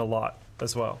small screen a lot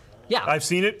as well. Yeah. I've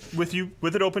seen it with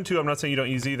it open too. I'm not saying you don't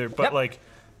use either, but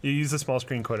you use the small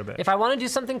screen quite a bit. If I want to do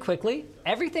something quickly,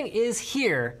 everything is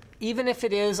here, even if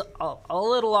it is a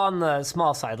little on the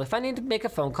small side. If I need to make a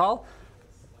phone call,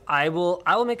 I will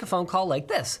make a phone call like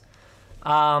this.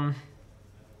 That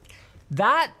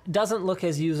doesn't look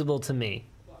as usable to me.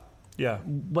 Yeah.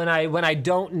 When I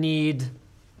don't need,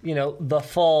 the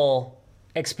full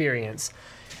experience.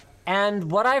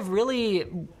 And what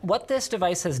this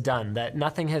device has done that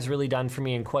nothing has really done for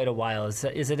me in quite a while is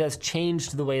it has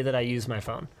changed the way that I use my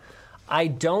phone. I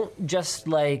don't just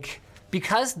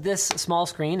because this small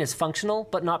screen is functional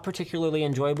but not particularly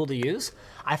enjoyable to use,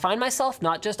 I find myself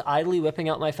not just idly whipping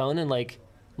out my phone and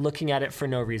looking at it for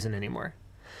no reason anymore.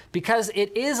 Because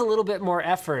it is a little bit more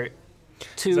effort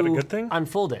to Is that a good thing?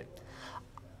 Unfold it.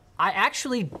 I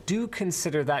actually do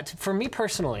consider that, for me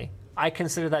personally, I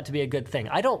consider that to be a good thing.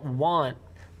 I don't want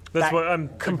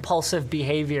compulsive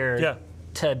behavior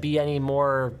to be any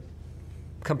more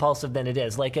compulsive than it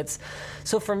is.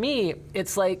 So for me,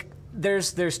 it's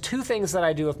there's two things that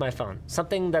I do with my phone.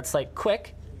 Something that's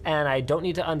quick and I don't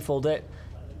need to unfold it,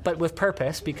 but with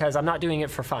purpose because I'm not doing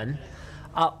it for fun.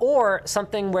 Or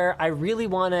something where I really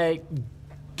want to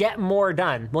get more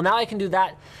done. Well, now I can do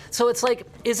that. So it's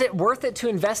is it worth it to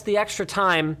invest the extra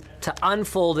time to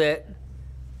unfold it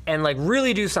and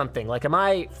really do something? Am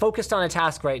I focused on a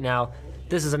task right now?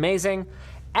 This is amazing.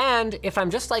 And if I'm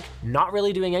just not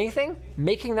really doing anything,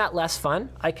 making that less fun,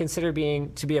 I consider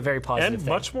to be a very positive and thing.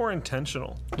 much more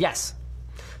intentional. Yes.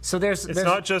 So there's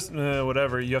not just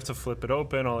whatever. You have to flip it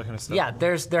open, all that kind of stuff. Yeah,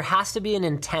 there has to be an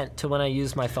intent to when I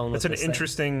use my phone. It's an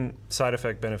interesting side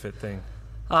effect benefit thing.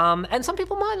 And some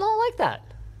people might not like that.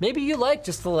 Maybe you like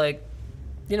just the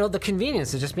the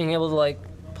convenience of just being able to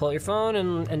pull out your phone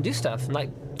and do stuff.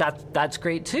 And that's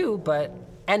great too.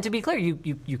 And to be clear,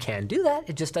 you can do that.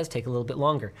 It just does take a little bit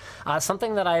longer.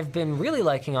 Something that I've been really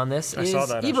liking on this is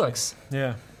ebooks.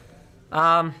 Yeah.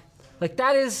 I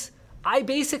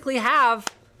basically have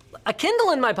a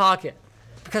Kindle in my pocket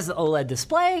because the OLED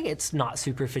display, it's not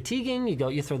super fatiguing.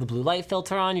 You throw the blue light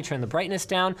filter on, you turn the brightness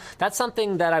down. That's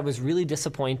something that I was really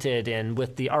disappointed in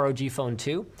with the ROG Phone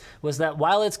 2, was that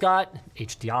while it's got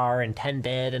HDR and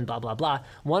 10-bit and blah, blah, blah,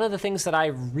 one of the things that I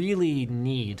really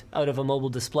need out of a mobile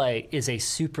display is a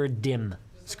super dim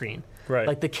screen. Right.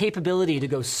 Like the capability to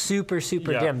go super,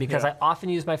 super dim, because I often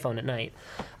use my phone at night.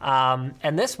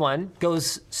 And this one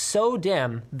goes so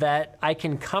dim that I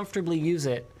can comfortably use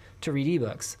it to read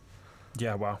ebooks.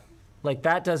 Yeah, wow. Like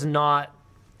that doesn't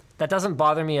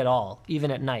bother me at all, even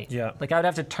at night. Yeah. Like I would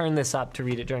have to turn this up to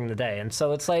read it during the day. And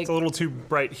so it's like, It's a little too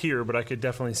bright here, but I could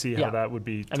definitely see how that would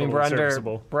be totally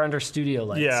serviceable. we're under studio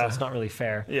lights, so Yeah. it's not really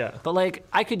fair. Yeah. But like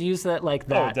I could use that like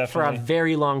that for a definitely.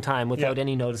 very long time without Yeah.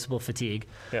 any noticeable fatigue.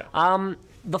 Yeah.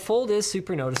 The fold is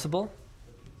super noticeable,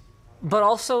 but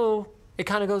also it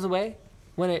kind of goes away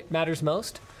when it matters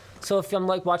most. So if I'm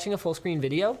like watching a full screen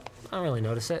video, I don't really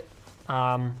notice it.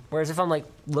 Whereas if I'm like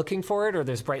looking for it or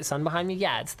there's bright sun behind me,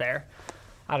 yeah, it's there.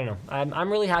 I don't know.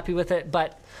 I'm really happy with it.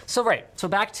 But so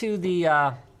back to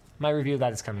the my review of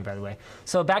that is coming, by the way.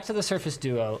 So back to the Surface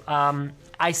Duo.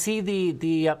 I see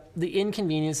the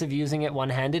inconvenience of using it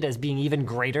one-handed as being even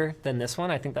greater than this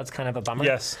one. I think that's kind of a bummer.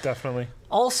 Yes, definitely.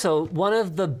 Also, one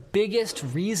of the biggest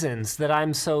reasons that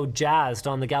I'm so jazzed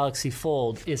on the Galaxy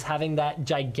Fold is having that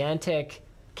gigantic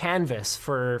canvas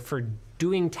for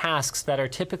doing tasks that are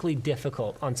typically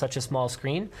difficult on such a small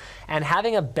screen, and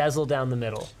having a bezel down the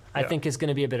middle, I think is going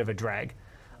to be a bit of a drag.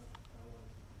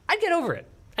 I'd get over it.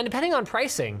 And depending on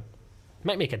pricing, it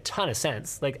might make a ton of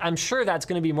sense. Like, I'm sure that's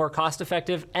going to be more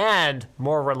cost-effective and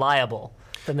more reliable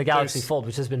than the Galaxy Fold,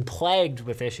 which has been plagued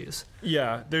with issues.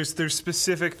 Yeah, there's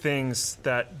specific things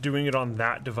that doing it on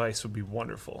that device would be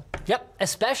wonderful. Yep,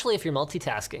 especially if you're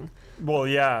multitasking. Well,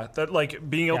 yeah, that like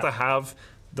being able to have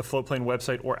the Floatplane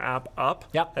website or app up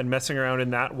and messing around in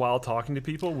that while talking to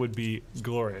people would be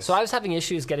glorious. So I was having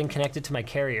issues getting connected to my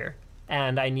carrier,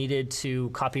 and I needed to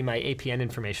copy my APN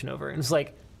information over. And it was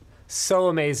like so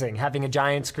amazing having a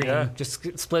giant screen,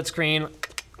 just split screen,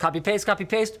 copy paste,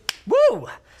 woo!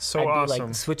 So I'd awesome. be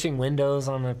like switching windows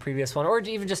on the previous one, or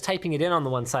even just typing it in on the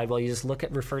one side while you just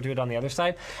refer to it on the other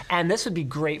side. And this would be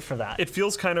great for that. It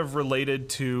feels kind of related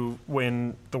to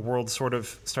when the world sort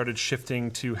of started shifting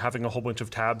to having a whole bunch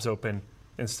of tabs open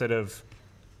instead of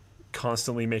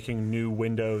constantly making new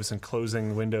windows and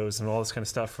closing windows and all this kind of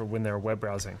stuff for when they're web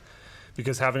browsing.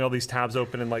 Because having all these tabs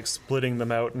open and like splitting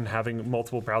them out and having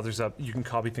multiple browsers up, you can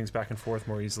copy things back and forth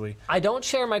more easily. I don't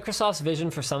share Microsoft's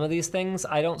vision for some of these things.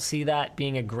 I don't see that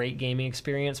being a great gaming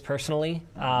experience personally.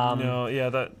 No, yeah,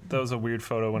 that was a weird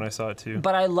photo when I saw it too.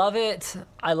 But I love it.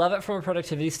 I love it from a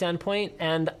productivity standpoint,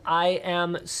 and I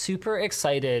am super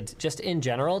excited just in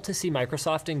general to see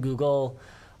Microsoft and Google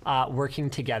working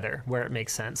together where it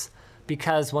makes sense.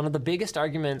 Because one of the biggest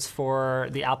arguments for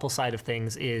the Apple side of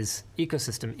things is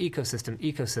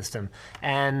ecosystem.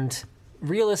 And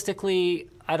realistically,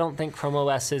 I don't think Chrome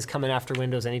OS is coming after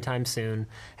Windows anytime soon.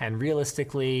 And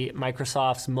realistically,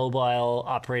 Microsoft's mobile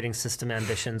operating system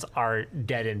ambitions are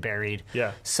dead and buried.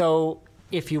 Yeah. So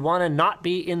if you want to not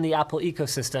be in the Apple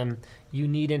ecosystem, you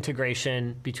need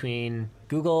integration between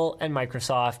Google and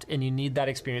Microsoft, and you need that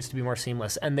experience to be more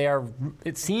seamless. And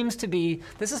it seems to be,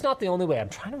 this is not the only way. I'm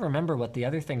trying to remember what the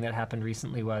other thing that happened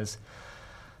recently was.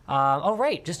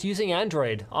 Just using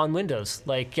Android on Windows,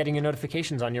 like getting your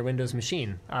notifications on your Windows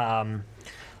machine.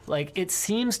 It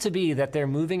seems to be that they're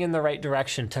moving in the right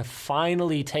direction to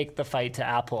finally take the fight to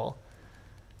Apple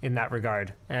in that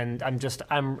regard. And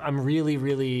I'm really,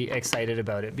 really excited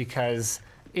about it because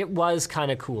it was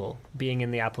kind of cool being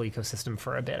in the Apple ecosystem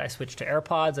for a bit. I switched to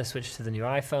AirPods, I switched to the new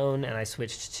iPhone, and I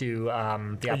switched to the Apple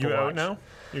Watch. Are you out now?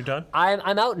 You're done?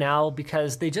 I'm out now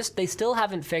because they still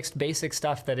haven't fixed basic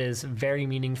stuff that is very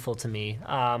meaningful to me.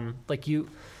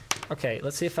 Okay,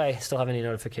 let's see if I still have any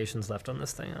notifications left on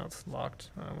this thing. Oh, it's locked.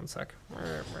 One sec.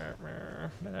 There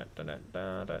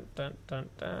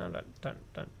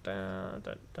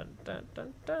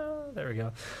we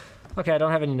go. Okay, I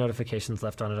don't have any notifications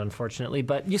left on it, unfortunately,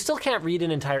 but you still can't read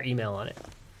an entire email on it.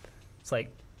 It's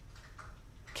like,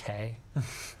 okay.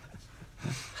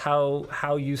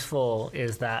 How useful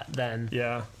is that then?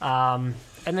 Yeah. And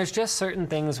there's just certain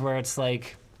things where it's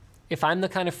like, if I'm the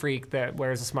kind of freak that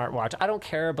wears a smartwatch, I don't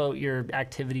care about your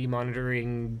activity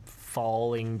monitoring,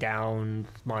 falling down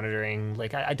monitoring.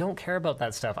 Like, I don't care about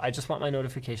that stuff. I just want my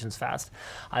notifications fast.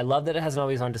 I love that it has an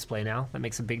always on display now. That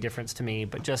makes a big difference to me,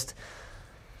 but just,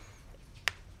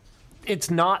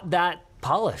 it's not that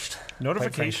polished.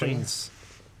 Notifications.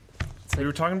 We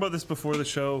were talking about this before the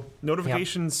show.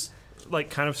 Notifications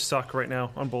kind of suck right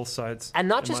now on both sides. And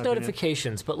not just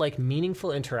notifications, but like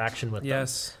meaningful interaction with them.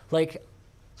 Yes. Like,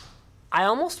 I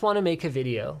almost want to make a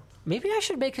video. Maybe I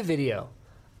should make a video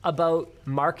about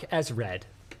mark as read.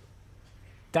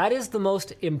 That is the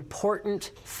most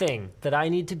important thing that I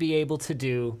need to be able to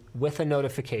do with a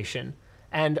notification,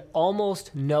 and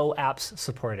almost no apps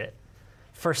support it.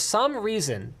 For some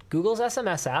reason, Google's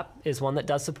SMS app is one that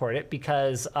does support it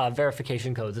because of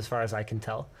verification codes, as far as I can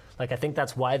tell. Like, I think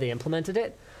that's why they implemented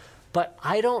it. But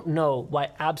I don't know why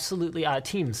absolutely,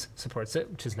 Teams supports it,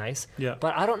 which is nice. Yeah.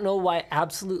 But I don't know why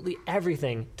absolutely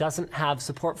everything doesn't have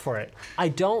support for it. I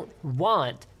don't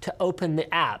want to open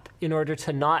the app in order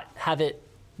to not have it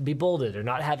be bolded or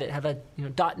not have it have a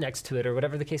dot next to it or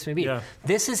whatever the case may be. Yeah.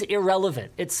 This is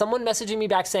irrelevant. It's someone messaging me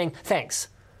back saying, thanks,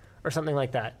 or something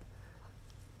like that.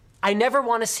 I never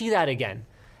want to see that again.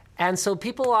 And so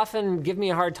people often give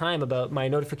me a hard time about my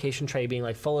notification tray being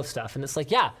like full of stuff. And it's like,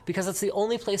 yeah, because it's the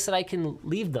only place that I can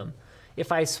leave them.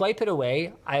 If I swipe it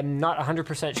away, I'm not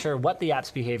 100% sure what the app's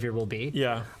behavior will be.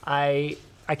 Yeah. I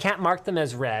can't mark them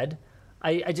as read.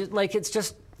 I just like,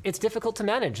 it's difficult to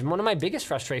manage. And one of my biggest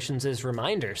frustrations is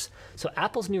reminders. So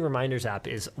Apple's new reminders app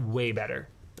is way better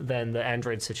than the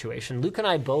Android situation. Luke and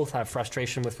I both have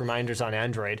frustration with reminders on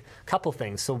Android. Couple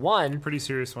things. So one, Pretty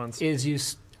serious ones. is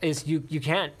you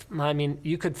can't, I mean,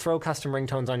 you could throw custom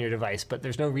ringtones on your device, but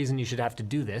there's no reason you should have to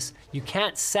do this. You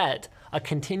can't set a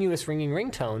continuous ringing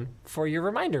ringtone for your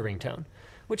reminder ringtone,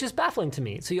 which is baffling to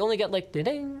me. So you only get like ding,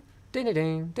 ding, ding,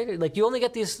 ding, ding, like you only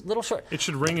get these little short. It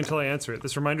should ring until I answer it.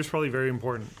 This reminder's probably very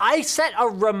important. I set a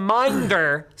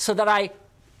reminder so that I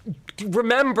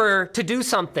remember to do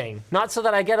something, not so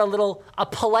that I get a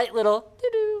polite little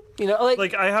doo-doo.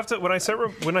 Like I have to when I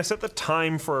set the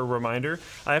time for a reminder,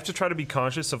 I have to try to be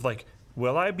conscious of like,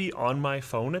 will I be on my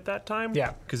phone at that time?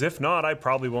 Yeah. Because if not, I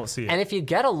probably won't see it. And if you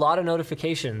get a lot of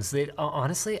notifications,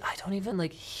 honestly, I don't even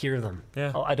like hear them.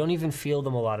 Yeah. I don't even feel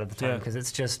them a lot of the time Yeah. because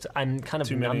it's just I'm kind of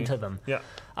Too numb many. to them. Yeah.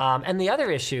 And the other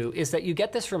issue is that you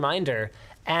get this reminder,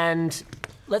 and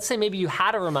let's say maybe you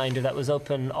had a reminder that was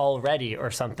open already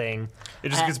or something. It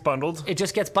just gets bundled. It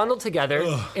just gets bundled together.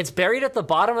 Ugh. It's buried at the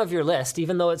bottom of your list,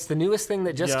 even though it's the newest thing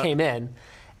that just Yeah. came in.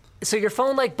 So your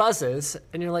phone like buzzes,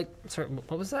 and you're like, sorry,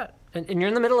 what was that? And you're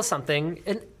in the middle of something,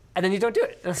 and then you don't do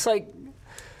it. And it's like,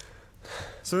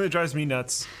 Something that drives me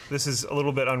nuts, this is a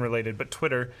little bit unrelated, but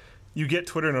Twitter, you get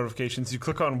Twitter notifications, you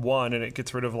click on one and it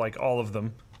gets rid of like all of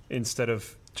them instead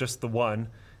of just the one.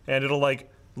 And it'll like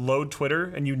load Twitter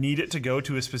and you need it to go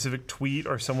to a specific tweet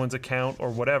or someone's account or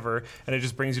whatever, and it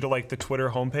just brings you to like the Twitter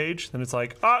homepage. Then it's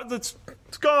like, it's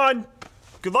gone.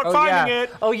 Good luck finding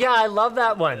it. Oh yeah, I love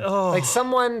that one. Like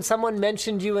someone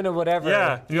mentioned you in a whatever.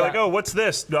 Yeah. You're like, oh, what's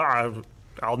this?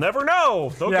 I'll never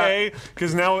know. Okay.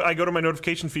 Because now I go to my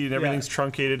notification feed and everything's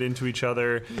truncated into each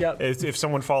other. Yep. If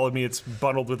someone followed me, it's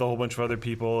bundled with a whole bunch of other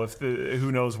people.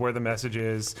 Who knows where the message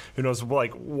is? Who knows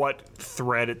like what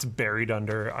thread it's buried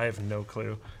under? I have no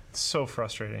clue. It's so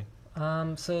frustrating.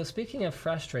 So speaking of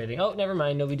frustrating, oh, never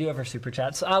mind. No, we do have our super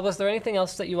chats. Was there anything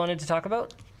else that you wanted to talk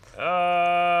about?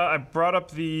 I brought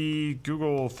up the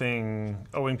Google thing,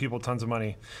 owing people tons of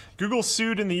money. Google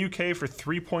sued in the UK for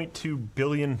 £3.2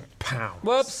 billion.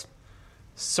 Whoops.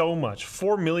 So much.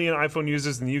 4 million iPhone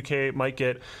users in the UK might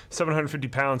get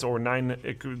 £750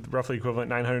 or roughly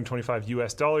equivalent $925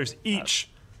 US each,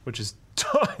 which is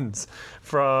tons,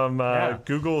 from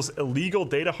Google's illegal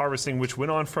data harvesting, which went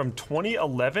on from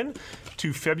 2011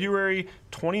 to February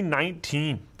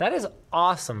 2019. That is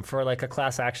awesome for like a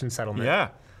class action settlement. Yeah.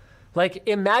 Like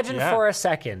imagine Yeah. for a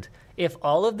second if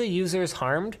all of the users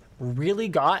harmed really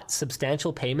got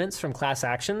substantial payments from class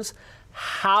actions,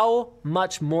 how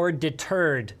much more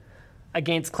deterred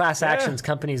against class actions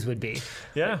companies would be.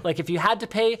 Yeah. Like if you had to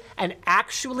pay an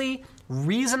actually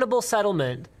reasonable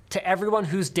settlement to everyone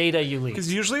whose data you leaked.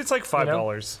 Because usually it's like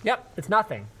 $5. Yep, it's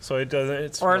nothing. So it doesn't,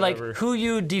 it's Or whatever. like who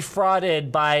you defrauded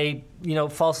by,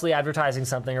 falsely advertising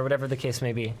something or whatever the case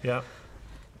may be. Yeah.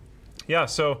 Yeah,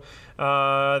 so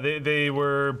they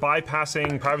were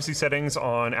bypassing privacy settings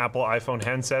on Apple iPhone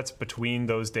handsets between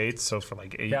those dates, so for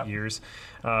like 8 years.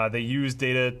 They used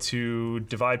data to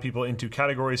divide people into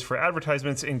categories for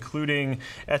advertisements, including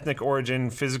ethnic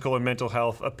origin, physical and mental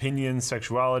health, opinion,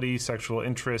 sexuality, sexual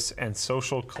interests, and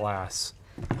social class.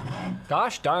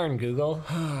 Gosh darn, Google.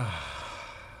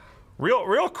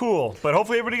 Real cool, but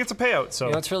hopefully everybody gets a payout. So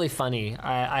It's really funny.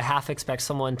 I half expect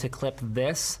someone to clip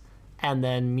this and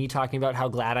then me talking about how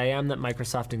glad I am that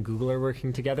Microsoft and Google are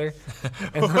working together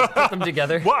and put them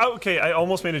together. Well, okay, I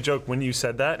almost made a joke when you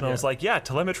said that, and I was like, yeah,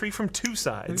 telemetry from two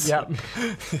sides. Yep.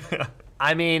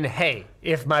 I mean, hey,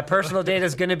 if my personal data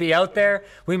is going to be out there,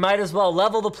 we might as well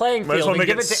level the playing Might as field well and make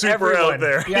give it it to super everyone. out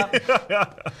there.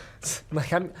 Yep.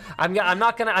 Like I'm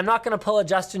not gonna pull a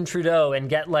Justin Trudeau and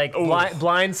get like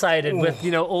blindsided with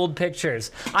old pictures.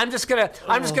 I'm just gonna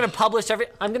publish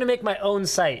I'm gonna make my own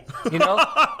site.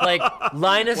 Like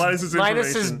Linus's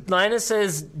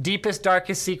Linus's deepest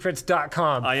darkest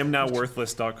secrets.com. I am now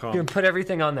worthless.com. You can put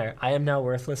everything on there. I am now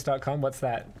worthless.com. What's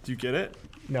that? Do you get it?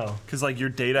 No. Because like your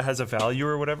data has a value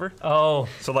or whatever. Oh.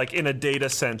 So like in a data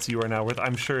sense, you are now worth.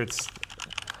 I'm sure it's.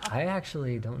 I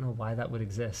actually don't know why that would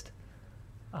exist.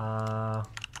 I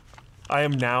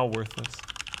am now worthless,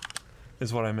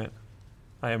 is what I meant.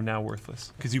 I am now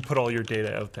worthless because you put all your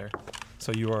data out there,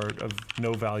 so you are of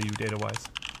no value data-wise.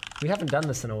 We haven't done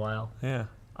this in a while. Yeah.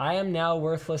 I am now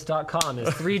worthless.com is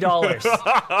 $3.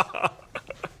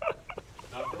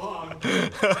 Not for long.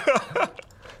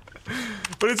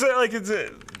 But it's a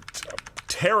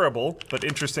terrible but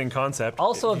interesting concept.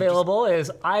 Also available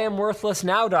is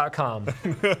IamWorthlessNow.com.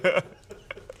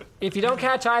 If you don't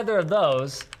catch either of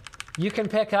those, you can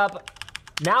pick up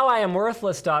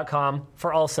NowIamWorthless.com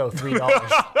for also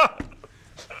 $3.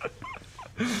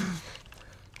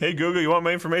 Hey Google, you want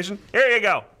my information? Here you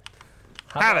go.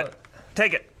 Have it.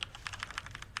 Take it.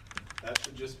 That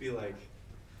should just be like.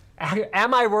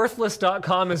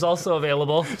 AmIWorthless.com is also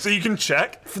available. So you can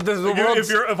check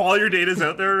The if all your data's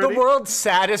out there already. the world's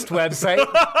saddest website.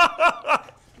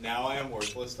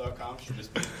 NowIamWorthless.com should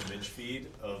just be an image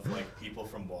feed of like people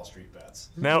from Wall Street Bets.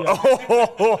 Now,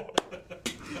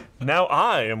 now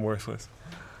I am worthless.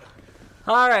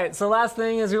 All right, so last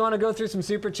thing is we want to go through some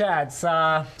super chats.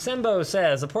 Sembo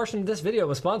says, a portion of this video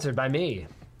was sponsored by me.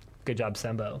 Good job,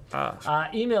 Sembo.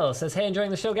 Email says, hey,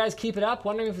 enjoying the show, guys. Keep it up.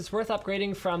 Wondering if it's worth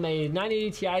upgrading from a 980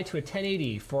 Ti to a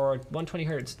 1080 for 120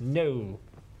 hertz. No.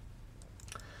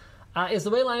 Is the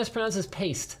way Linus pronounces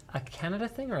paste a Canada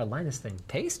thing or a Linus thing?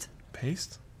 Paste?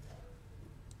 Paste?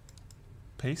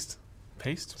 Paste?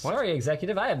 Paste? What? Sorry,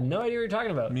 executive. I have no idea what you're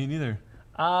talking about. Me neither.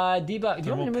 Debug. Do you want me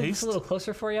to move this paste? a little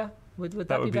closer for you? Would that,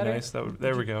 That would be be better? nice.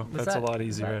 There we go. That's a lot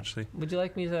easier, actually. Would you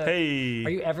like me to? Hey. Are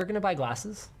you ever going to buy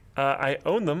glasses? I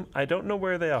own them. I don't know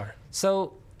where they are.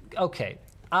 So, okay.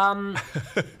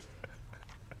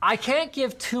 I can't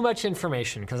give too much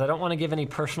information because I don't want to give any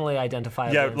personally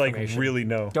identifiable information. Like really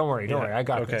no. Don't worry, Yeah, I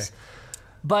got okay. this.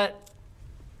 But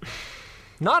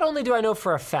not only do I know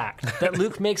for a fact that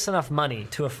Luke makes enough money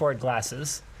to afford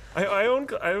glasses, I own.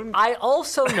 I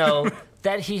also know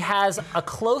that he has a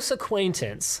close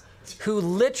acquaintance who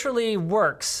literally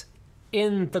works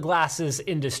in the glasses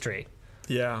industry.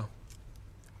 Yeah.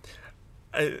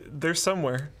 They're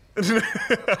somewhere.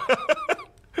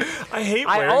 I hate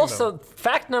wearing them.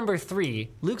 Fact number 3,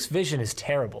 Luke's vision is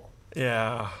terrible.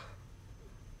 Yeah.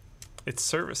 It's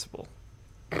serviceable.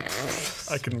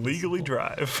 I can legally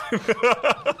drive.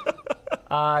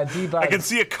 Debug. I can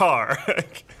see a car.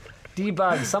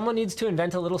 Debug. Someone needs to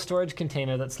invent a little storage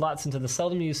container that slots into the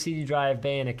seldom used CD drive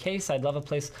bay in a case. I'd love a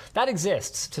place that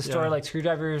exists to store like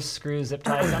screwdrivers, screws, zip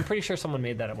ties. I'm pretty sure someone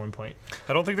made that at one point.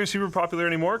 I don't think they're super popular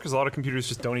anymore because a lot of computers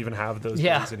just don't even have those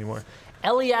things anymore.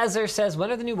 Eliezer says, when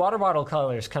are the new water bottle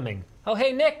colors coming? Oh,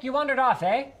 hey, Nick, you wandered off,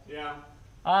 eh? Yeah.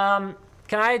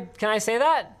 Can I say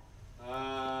that?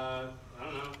 I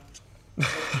don't know. Up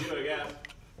to you, I guess.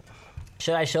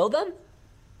 Should I show them?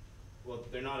 Well,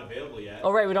 they're not available yet.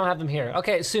 Oh, right, we don't have them here.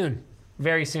 Okay, soon.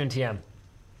 Very soon, TM.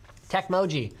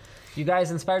 Techmoji. You guys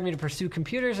inspired me to pursue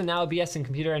computers and now a BS in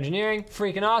computer engineering.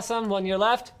 Freaking awesome. 1 year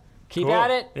left. Keep Cool.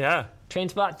 at it. Yeah.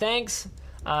 Trainspot, thanks.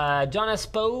 John S.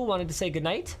 Spo wanted to say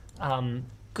goodnight.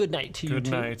 Good night to you, Good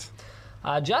too. night.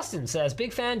 Justin says,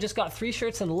 big fan, just got 3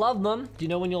 shirts and love them. Do you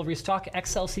know when you'll restock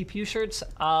XL CPU shirts?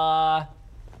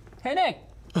 Hey, Nick.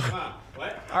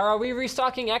 What? Are we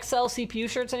restocking XL CPU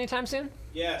shirts anytime soon?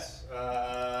 Yes.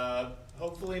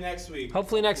 Hopefully next week.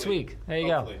 Hopefully next week. There you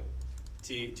go.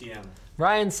 TM.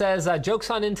 Ryan says, jokes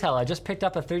on Intel. I just picked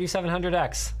up a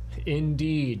 3700X.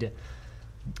 Indeed.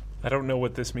 I don't know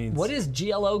what this means. What is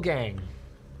GLO gang?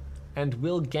 And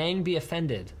will gang be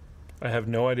offended? I have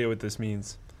no idea what this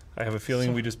means. I have a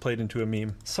feeling we just played into a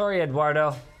meme. Sorry,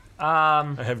 Eduardo.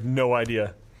 I have no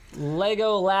idea.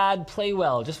 Lego Lad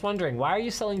Playwell. Just wondering, why are you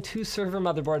selling 2 server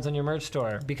motherboards on your merch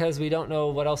store? Because we don't know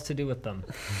what else to do with them.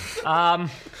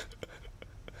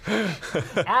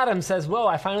 Adam says, whoa,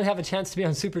 I finally have a chance to be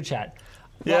on Super Chat.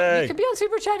 Well, Yay. you can be on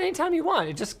Super Chat anytime you want.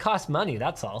 It just costs money,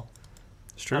 that's all.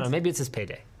 It's I true. don't know, maybe it's his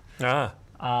payday. Ah.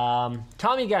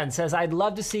 Tommy Gunn says, I'd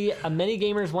love to see a Many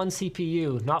Gamers 1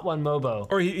 CPU, not 1 Mobo.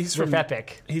 Or he's with from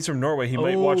Epic. He's from Norway. He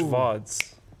might watch Oh.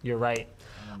 VODs. You're right.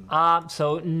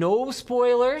 So no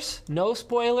spoilers. No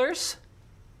spoilers.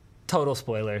 Total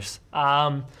spoilers.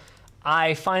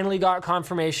 I finally got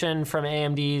confirmation from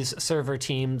AMD's server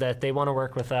team that they want to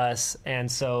work with us,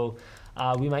 and so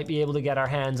we might be able to get our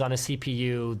hands on a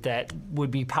CPU that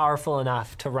would be powerful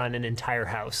enough to run an entire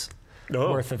house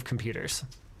worth of computers.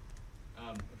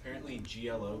 Apparently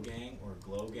GLO Gang or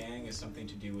Glow Gang is something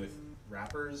to do with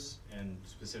rappers, and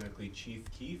specifically Chief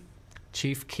Keef.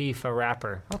 Chief Keef, a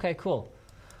rapper. Okay, cool.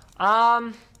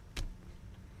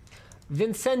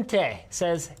 Vincente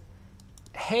says,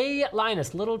 hey,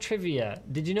 Linus, little trivia.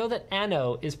 Did you know that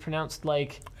ano is pronounced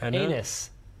like anus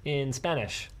in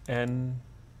Spanish?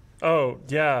 Oh,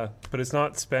 yeah, but it's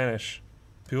not Spanish.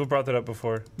 People brought that up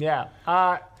before. Yeah.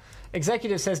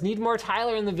 Executive says, need more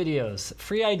Tyler in the videos.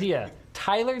 Free idea.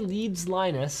 Tyler leads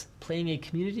Linus playing a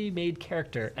community-made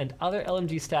character and other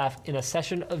LMG staff in a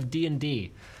session of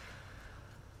D&D.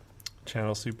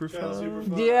 Channel super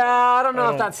fun. Yeah, I don't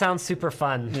know if that sounds super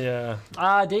fun. Yeah.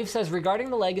 Dave says, regarding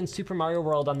the lag in Super Mario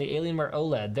World on the Alienware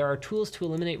OLED, there are tools to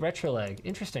eliminate retro lag.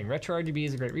 Interesting. RetroRGB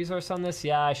is a great resource on this.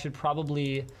 Yeah, I should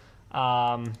probably...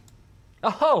 I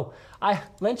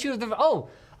lent you the...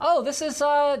 this is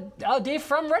Dave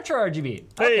from RetroRGB.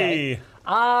 Okay. Hey!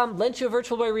 Lent you a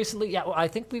Virtual Boy recently. Yeah, well, I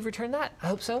think we've returned that. I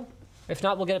hope so. If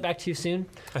not, we'll get it back to you soon.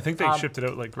 I think they shipped it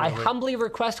out like right I away. humbly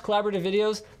request collaborative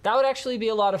videos. That would actually be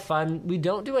a lot of fun. We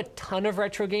don't do a ton of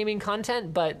retro gaming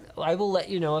content, but I will let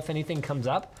you know if anything comes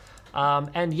up.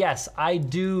 And yes, I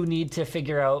do need to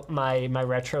figure out my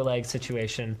retro lag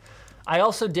situation. I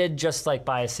also did just like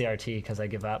buy a CRT because I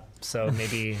give up. So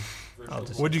maybe I'll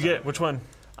just... What'd you get? Which one?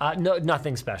 No,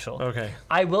 nothing special. Okay.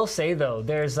 I will say though,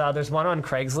 there's one on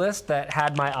Craigslist that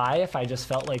had my eye if I just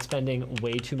felt like spending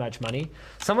way too much money.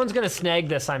 Someone's gonna snag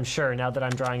this, I'm sure, now that I'm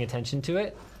drawing attention to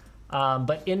it.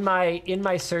 But in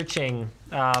my searching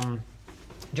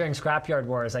during Scrapyard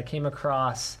Wars, I came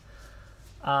across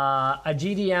a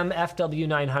GDM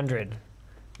FW900,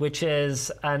 which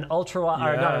is an ultra or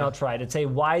not an ultra wide. It's a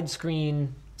widescreen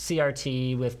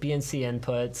CRT with BNC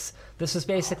inputs. This is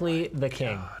basically the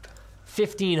king. God.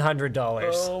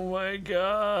 $1,500. Oh my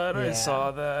God, I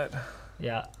saw that.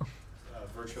 Yeah.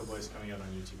 Virtual Boy's coming out on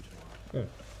YouTube tomorrow.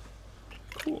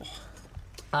 Cool.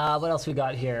 What else we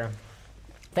got here?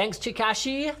 Thanks,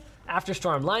 Chikashi.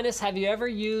 Afterstorm. Linus, have you ever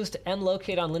used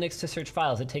nlocate on Linux to search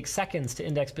files? It takes seconds to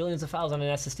index billions of files on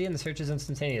an SSD and the search is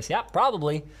instantaneous. Yeah,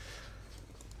 probably.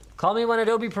 Call me when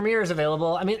Adobe Premiere is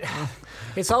available. I mean,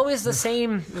 it's always the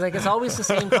same, it's always the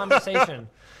same conversation.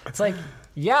 It's like,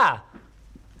 yeah,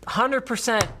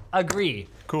 100% agree.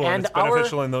 Cool, and it's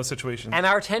beneficial in those situations. And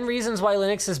our 10 reasons why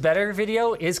Linux is better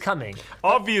video is coming.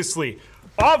 Obviously.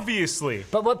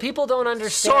 But what people don't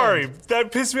understand... Sorry,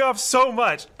 that pissed me off so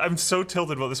much. I'm so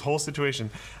tilted about this whole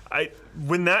situation.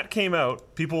 When that came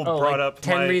out, people brought up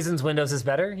 10 reasons Windows is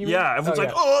better? You mean? Yeah, everyone's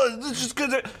like, oh, this is just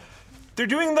because they're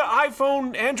doing the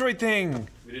iPhone Android thing.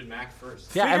 We did Mac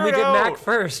first. Yeah, and we did Mac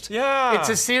first. Yeah. It's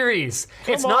a series.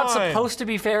 It's not supposed to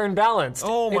be fair and balanced.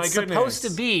 Oh, my goodness. It's supposed to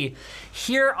be,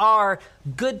 here are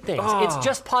good things. It's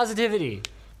just positivity.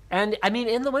 And, I mean,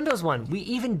 in the Windows one, we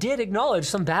even did acknowledge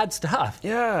some bad stuff.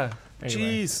 Yeah.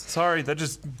 Anyway. Jeez. Sorry, that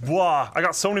just, blah. I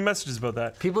got so many messages about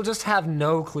that. People just have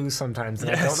no clue sometimes,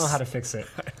 and I don't know how to fix it.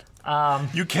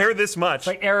 You care this much.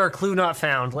 Like, error, clue not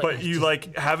found. But you,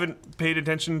 haven't paid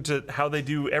attention to how they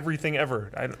do everything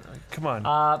ever. Come on.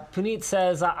 Puneet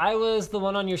says, I was the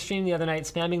one on your stream the other night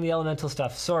spamming the elemental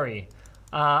stuff. Sorry.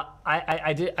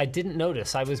 I didn't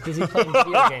notice. I was busy playing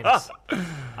video games.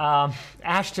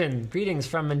 Ashton, greetings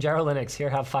from Manjaro Linux.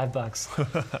 Here, have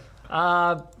 $5.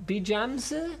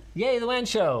 B-Gems? Yay, the WAN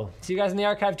show. See you guys in the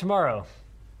archive tomorrow.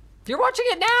 You're watching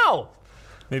it now!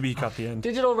 Maybe he caught the end.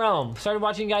 Digital Realm. Started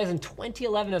watching you guys in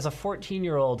 2011 as a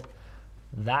 14-year-old.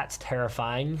 That's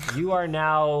terrifying. You are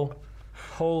now...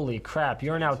 Holy crap.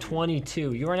 You are now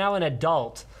 22. You are now an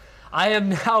adult. I am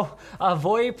now a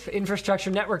VoIP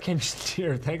infrastructure network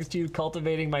engineer, thanks to you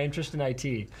cultivating my interest in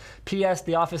IT. P.S.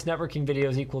 The Office networking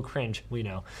videos equal cringe. We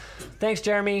know. Thanks,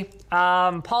 Jeremy.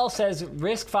 Paul says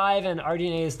RISC-V and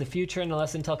RDNA is the future, and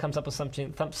unless Intel comes up with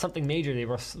something major,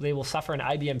 they will suffer an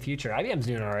IBM future. IBM's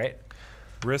doing all right.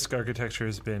 RISC architecture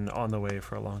has been on the way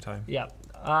for a long time. Yeah.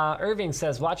 Irving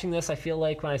says, watching this, I feel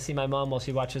like when I see my mom while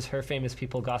she watches her famous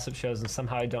people gossip shows, and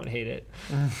somehow I don't hate it.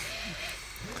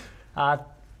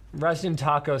 Russian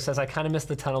Taco says, I kind of miss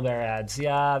the Tunnel Bear ads.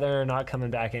 Yeah, they're not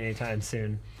coming back anytime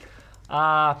soon.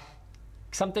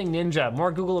 Something Ninja,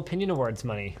 more Google Opinion Awards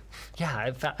money.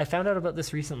 Yeah, I found out about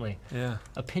this recently. Yeah.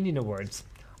 Opinion Awards.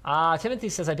 Timothy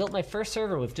says, I built my first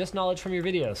server with just knowledge from your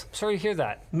videos. Sorry to hear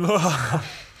that.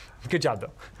 Good job,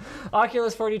 though.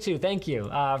 Oculus 42, thank you.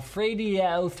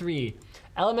 Frady03,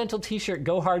 Elemental T-shirt,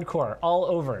 go hardcore, all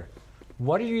over.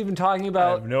 What are you even talking about?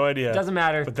 I have no idea. Doesn't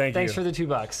matter. But thanks for the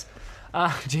 $2.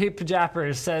 Jay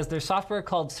Pajappers says there's software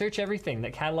called Search Everything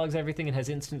that catalogs everything and has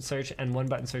instant search and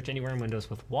one-button search anywhere in Windows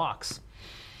with walks.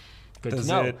 Good to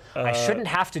know. I shouldn't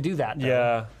have to do that, though.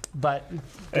 Yeah. But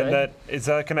And good. is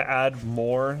that going to add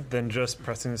more than just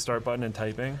pressing the start button and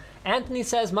typing? Anthony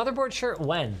says, motherboard shirt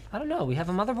when? I don't know. We have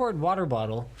a motherboard water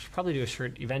bottle. We should probably do a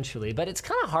shirt eventually, but it's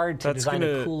kind of hard to design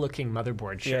a cool-looking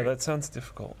motherboard shirt. Yeah, that sounds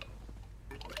difficult.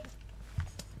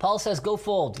 Paul says, go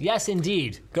fold. Yes,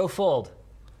 indeed. Go fold.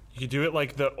 You could do it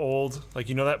like the old, like,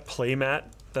 you know that playmat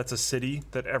that's a city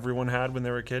that everyone had when they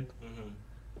were a kid? Mm-hmm.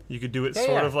 You could do it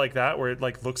sort of like that, where it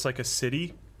like looks like a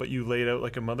city, but you laid out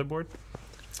like a motherboard.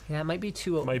 Yeah, it might be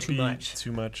too much.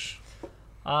 Too much.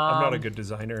 I'm not a good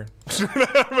designer.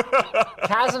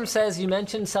 Chasm says, you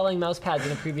mentioned selling mouse pads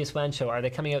in a previous WAN show. Are they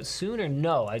coming out soon or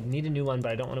no? I need a new one,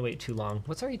 but I don't want to wait too long.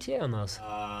 What's our ETA on those?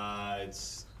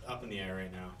 It's up in the air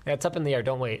right now. Yeah, it's up in the air.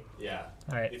 Don't wait. Yeah.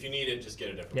 All right. If you need it, just get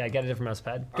a different Yeah, one. get a different mouse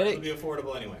pad. Ours will be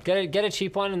affordable anyway. Get a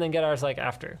cheap one and then get ours like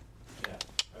after. Yeah.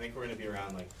 I think we're going to be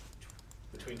around like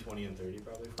between 20 and 30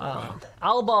 probably.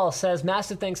 Alball says,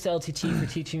 massive thanks to LTT for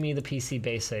teaching me the PC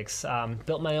basics.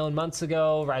 Built my own months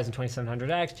ago, Ryzen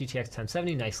 2700X, GTX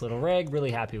 1070, nice little rig,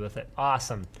 really happy with it.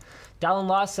 Awesome. Dallin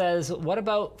Law says, what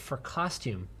about for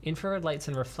costume? Infrared lights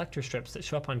and reflector strips that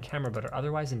show up on camera but are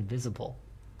otherwise invisible.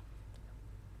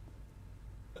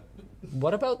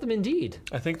 What about them indeed?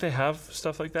 I think they have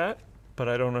stuff like that, but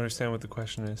I don't understand what the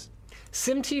question is.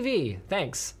 SimTV,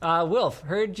 thanks. Wilf,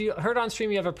 heard on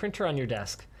stream you have a printer on your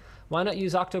desk. Why not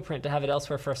use Octoprint to have it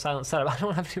elsewhere for a silent setup? I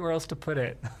don't have anywhere else to put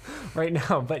it right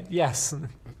now, but yes,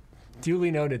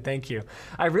 duly noted, thank you.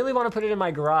 I really want to put it in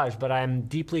my garage, but I'm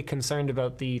deeply concerned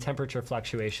about the temperature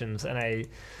fluctuations, and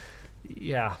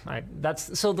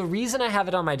so the reason I have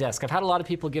it on my desk, I've had a lot of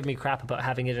people give me crap about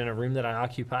having it in a room that I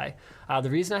occupy. The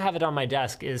reason I have it on my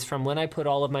desk is from when I put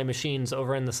all of my machines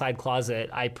over in the side closet,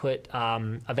 I put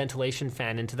a ventilation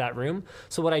fan into that room.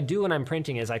 So what I do when I'm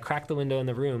printing is I crack the window in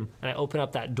the room and I open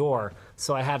up that door,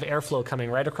 so I have airflow coming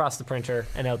right across the printer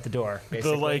and out the door,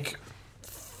 basically. The like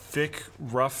thick,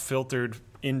 rough filtered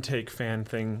intake fan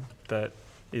thing that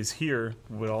is here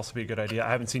would also be a good idea. I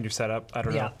haven't seen your setup. I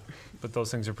don't know. But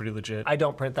those things are pretty legit. I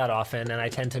don't print that often, and I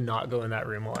tend to not go in that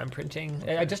room while I'm printing.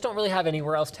 I just don't really have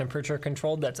anywhere else temperature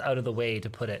controlled that's out of the way to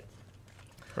put it.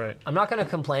 Right. I'm not going to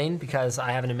complain because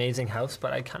I have an amazing house,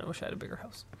 but I kind of wish I had a bigger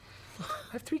house. I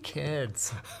have 3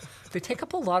 kids. They take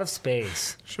up a lot of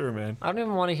space. Sure, man. I don't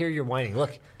even want to hear your whining.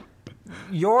 Look,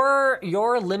 your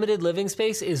limited living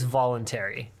space is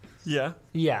voluntary. Yeah.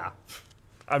 Yeah.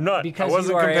 I'm not. Because I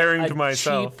wasn't you are comparing a to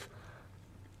myself. cheap,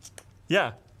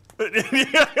 Yeah.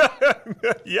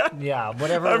 Yeah. yeah,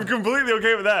 whatever. I'm completely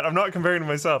okay with that. I'm not comparing to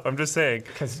myself. I'm just saying.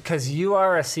 Because you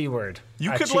are a C word.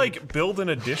 You could, like, build an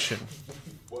addition.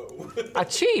 Whoa. A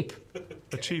cheap.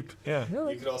 A cheap, yeah.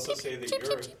 You could also say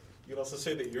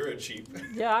that you're a cheap.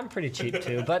 Yeah, I'm pretty cheap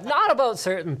too, but not about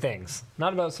certain things.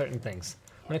 Not about certain things.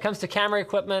 When it comes to camera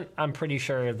equipment, I'm pretty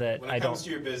sure that When I it don't. comes to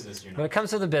your business, you're When not. it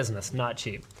comes to the business, not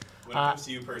cheap. When it comes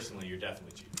to you personally, you're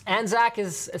definitely cheap. And Zach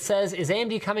says, is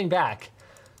AMD coming back?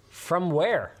 From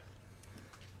where?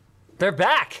 They're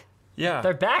back. Yeah.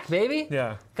 They're back, baby.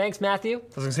 Yeah. Thanks, Matthew. I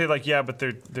was gonna say, like, yeah, but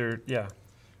they're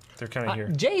kind of here.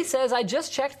 Jay says, I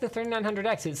just checked the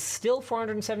 3900X. It's still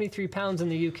 473 pounds in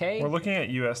the UK. We're looking at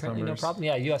U.S. Apparently numbers. no problem.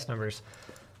 Yeah, U.S. numbers.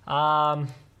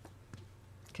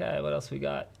 Okay, what else we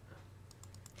got?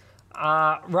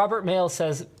 Robert Mail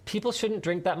says, people shouldn't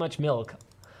drink that much milk.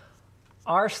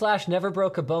 R/never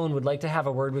broke a bone would like to have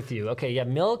a word with you. Okay, yeah,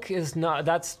 milk is not,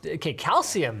 that's, okay,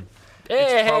 calcium.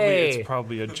 Hey! It's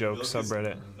probably a joke Milk is-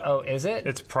 subreddit. Oh, is it?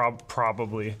 It's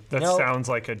probably. That No. sounds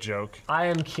like a joke. I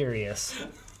am curious.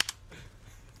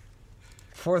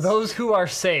 For those who are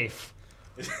safe.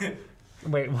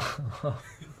 Wait,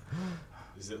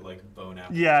 Is it like bone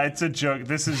apple? Yeah, it's a joke.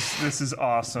 This is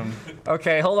awesome.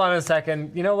 okay, hold on a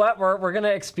second. You know what? We're going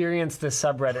to experience this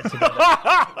subreddit together.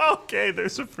 Okay,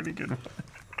 there's a pretty good one.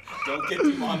 Don't get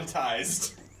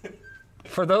demonetized.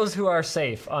 For those who are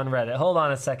safe on Reddit. Hold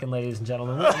on a second, ladies and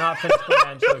gentlemen. We're not finished the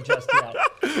man show just yet.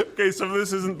 Okay, some of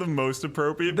this isn't the most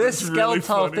appropriate, but This it's really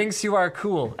skeletal funny. thinks you are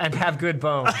cool and have good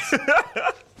bones.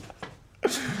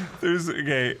 There's,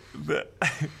 okay,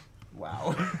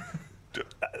 Wow.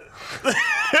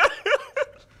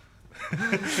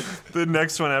 the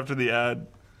next one after the ad.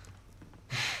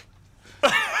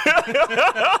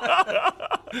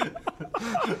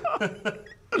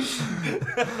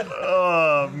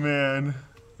 Oh, man.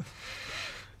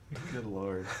 Good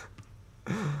lord.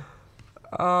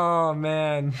 Oh,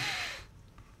 man.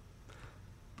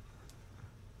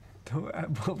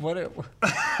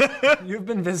 You've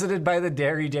been visited by the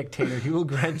dairy dictator. He will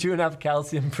grant you enough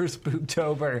calcium for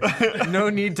Spooktober. No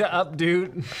need to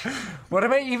updo. What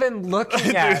am I even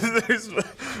looking at?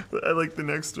 I like the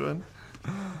next one.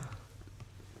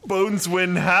 Bones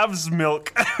win halves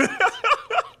milk.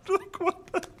 Like, what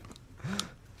the?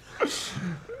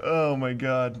 Oh my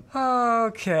god.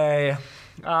 Okay.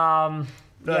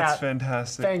 That's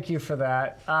fantastic. Thank you for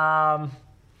that.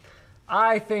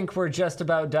 I think we're just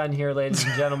about done here, ladies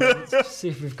and gentlemen. Let's see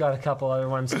if we've got a couple other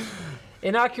ones.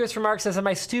 Innocuous Remark says, am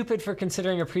I stupid for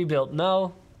considering a pre-built?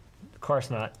 No, of course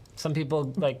not. Some people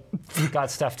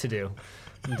got stuff to do.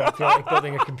 And don't feel like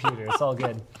building a computer. It's all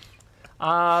good.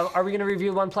 Are we going to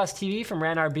review OnePlus TV from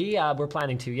RanRB? We're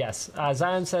planning to, yes.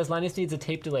 Zion says, Linus needs a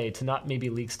tape delay to not maybe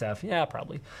leak stuff. Yeah,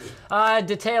 probably.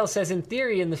 Detail says, in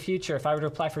theory, in the future, if I were to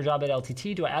apply for a job at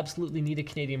LTT, do I absolutely need a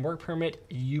Canadian work permit?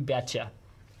 You betcha.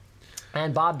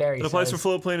 And Bob Barry It applies says,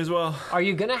 for Floatplane as well. are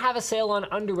you going to have a sale on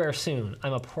underwear soon?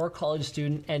 I'm a poor college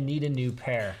student and need a new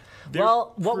pair.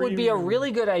 Well, what would be a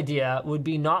really good idea would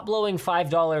be not blowing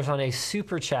 $5 on a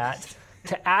super chat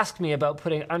to ask me about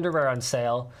putting underwear on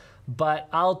sale. But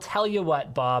I'll tell you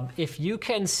what, Bob, if you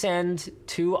can send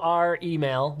to our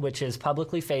email, which is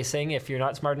publicly facing, if you're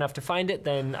not smart enough to find it,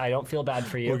 then I don't feel bad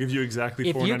for you. We'll give you exactly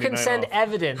If you can send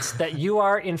evidence that you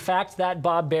are, in fact, that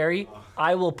Bob Barry,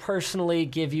 I will personally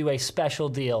give you a special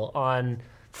deal on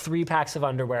 3 packs of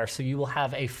underwear, so you will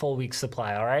have a full week's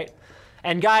supply, all right?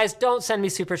 And guys, don't send me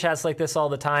super chats like this all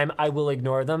the time. I will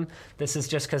ignore them. This is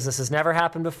just because this has never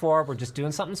happened before. We're just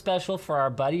doing something special for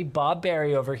our buddy Bob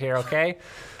Barry over here, okay?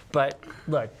 But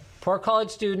look, poor college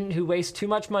student who wastes too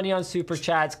much money on super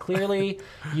chats. Clearly,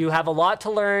 you have a lot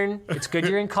to learn. It's good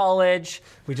you're in college.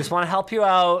 We just want to help you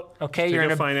out. Okay, you're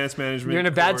in a finance management. You're in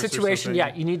a bad situation.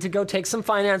 Yeah, you need to go take some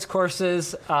finance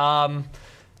courses. We're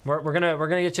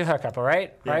gonna get you a hookup. All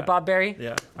right, all right, Bob Barry.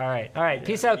 Yeah. All right, all right.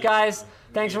 Peace out, guys.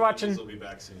 Thanks for watching. Will be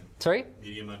back soon. Sorry?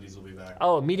 Media Mondays will be back.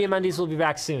 Oh, Media Mondays will be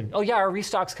back soon. Oh yeah, our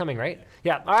restock's coming, right?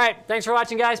 Yeah. All right. Thanks for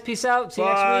watching, guys. Peace out. See you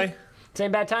next week.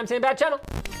 Same bad time, same bad channel.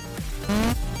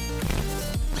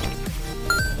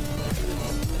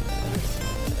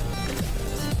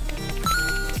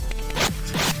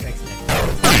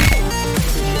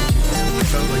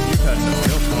 Sounds like you've had no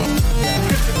real fun.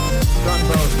 Strong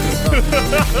bows.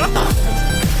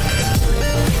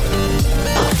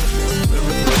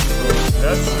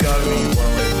 That's gotta be one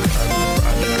of my.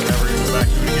 I mean, I've never even go back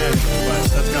to it again, but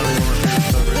that's gotta be one of my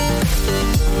favorite subreddits.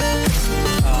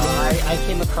 I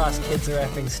came across Kids Are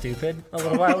Effing Stupid a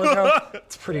little while ago.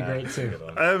 It's pretty great too.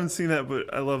 I haven't seen that,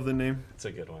 but I love the name. It's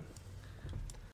a good one.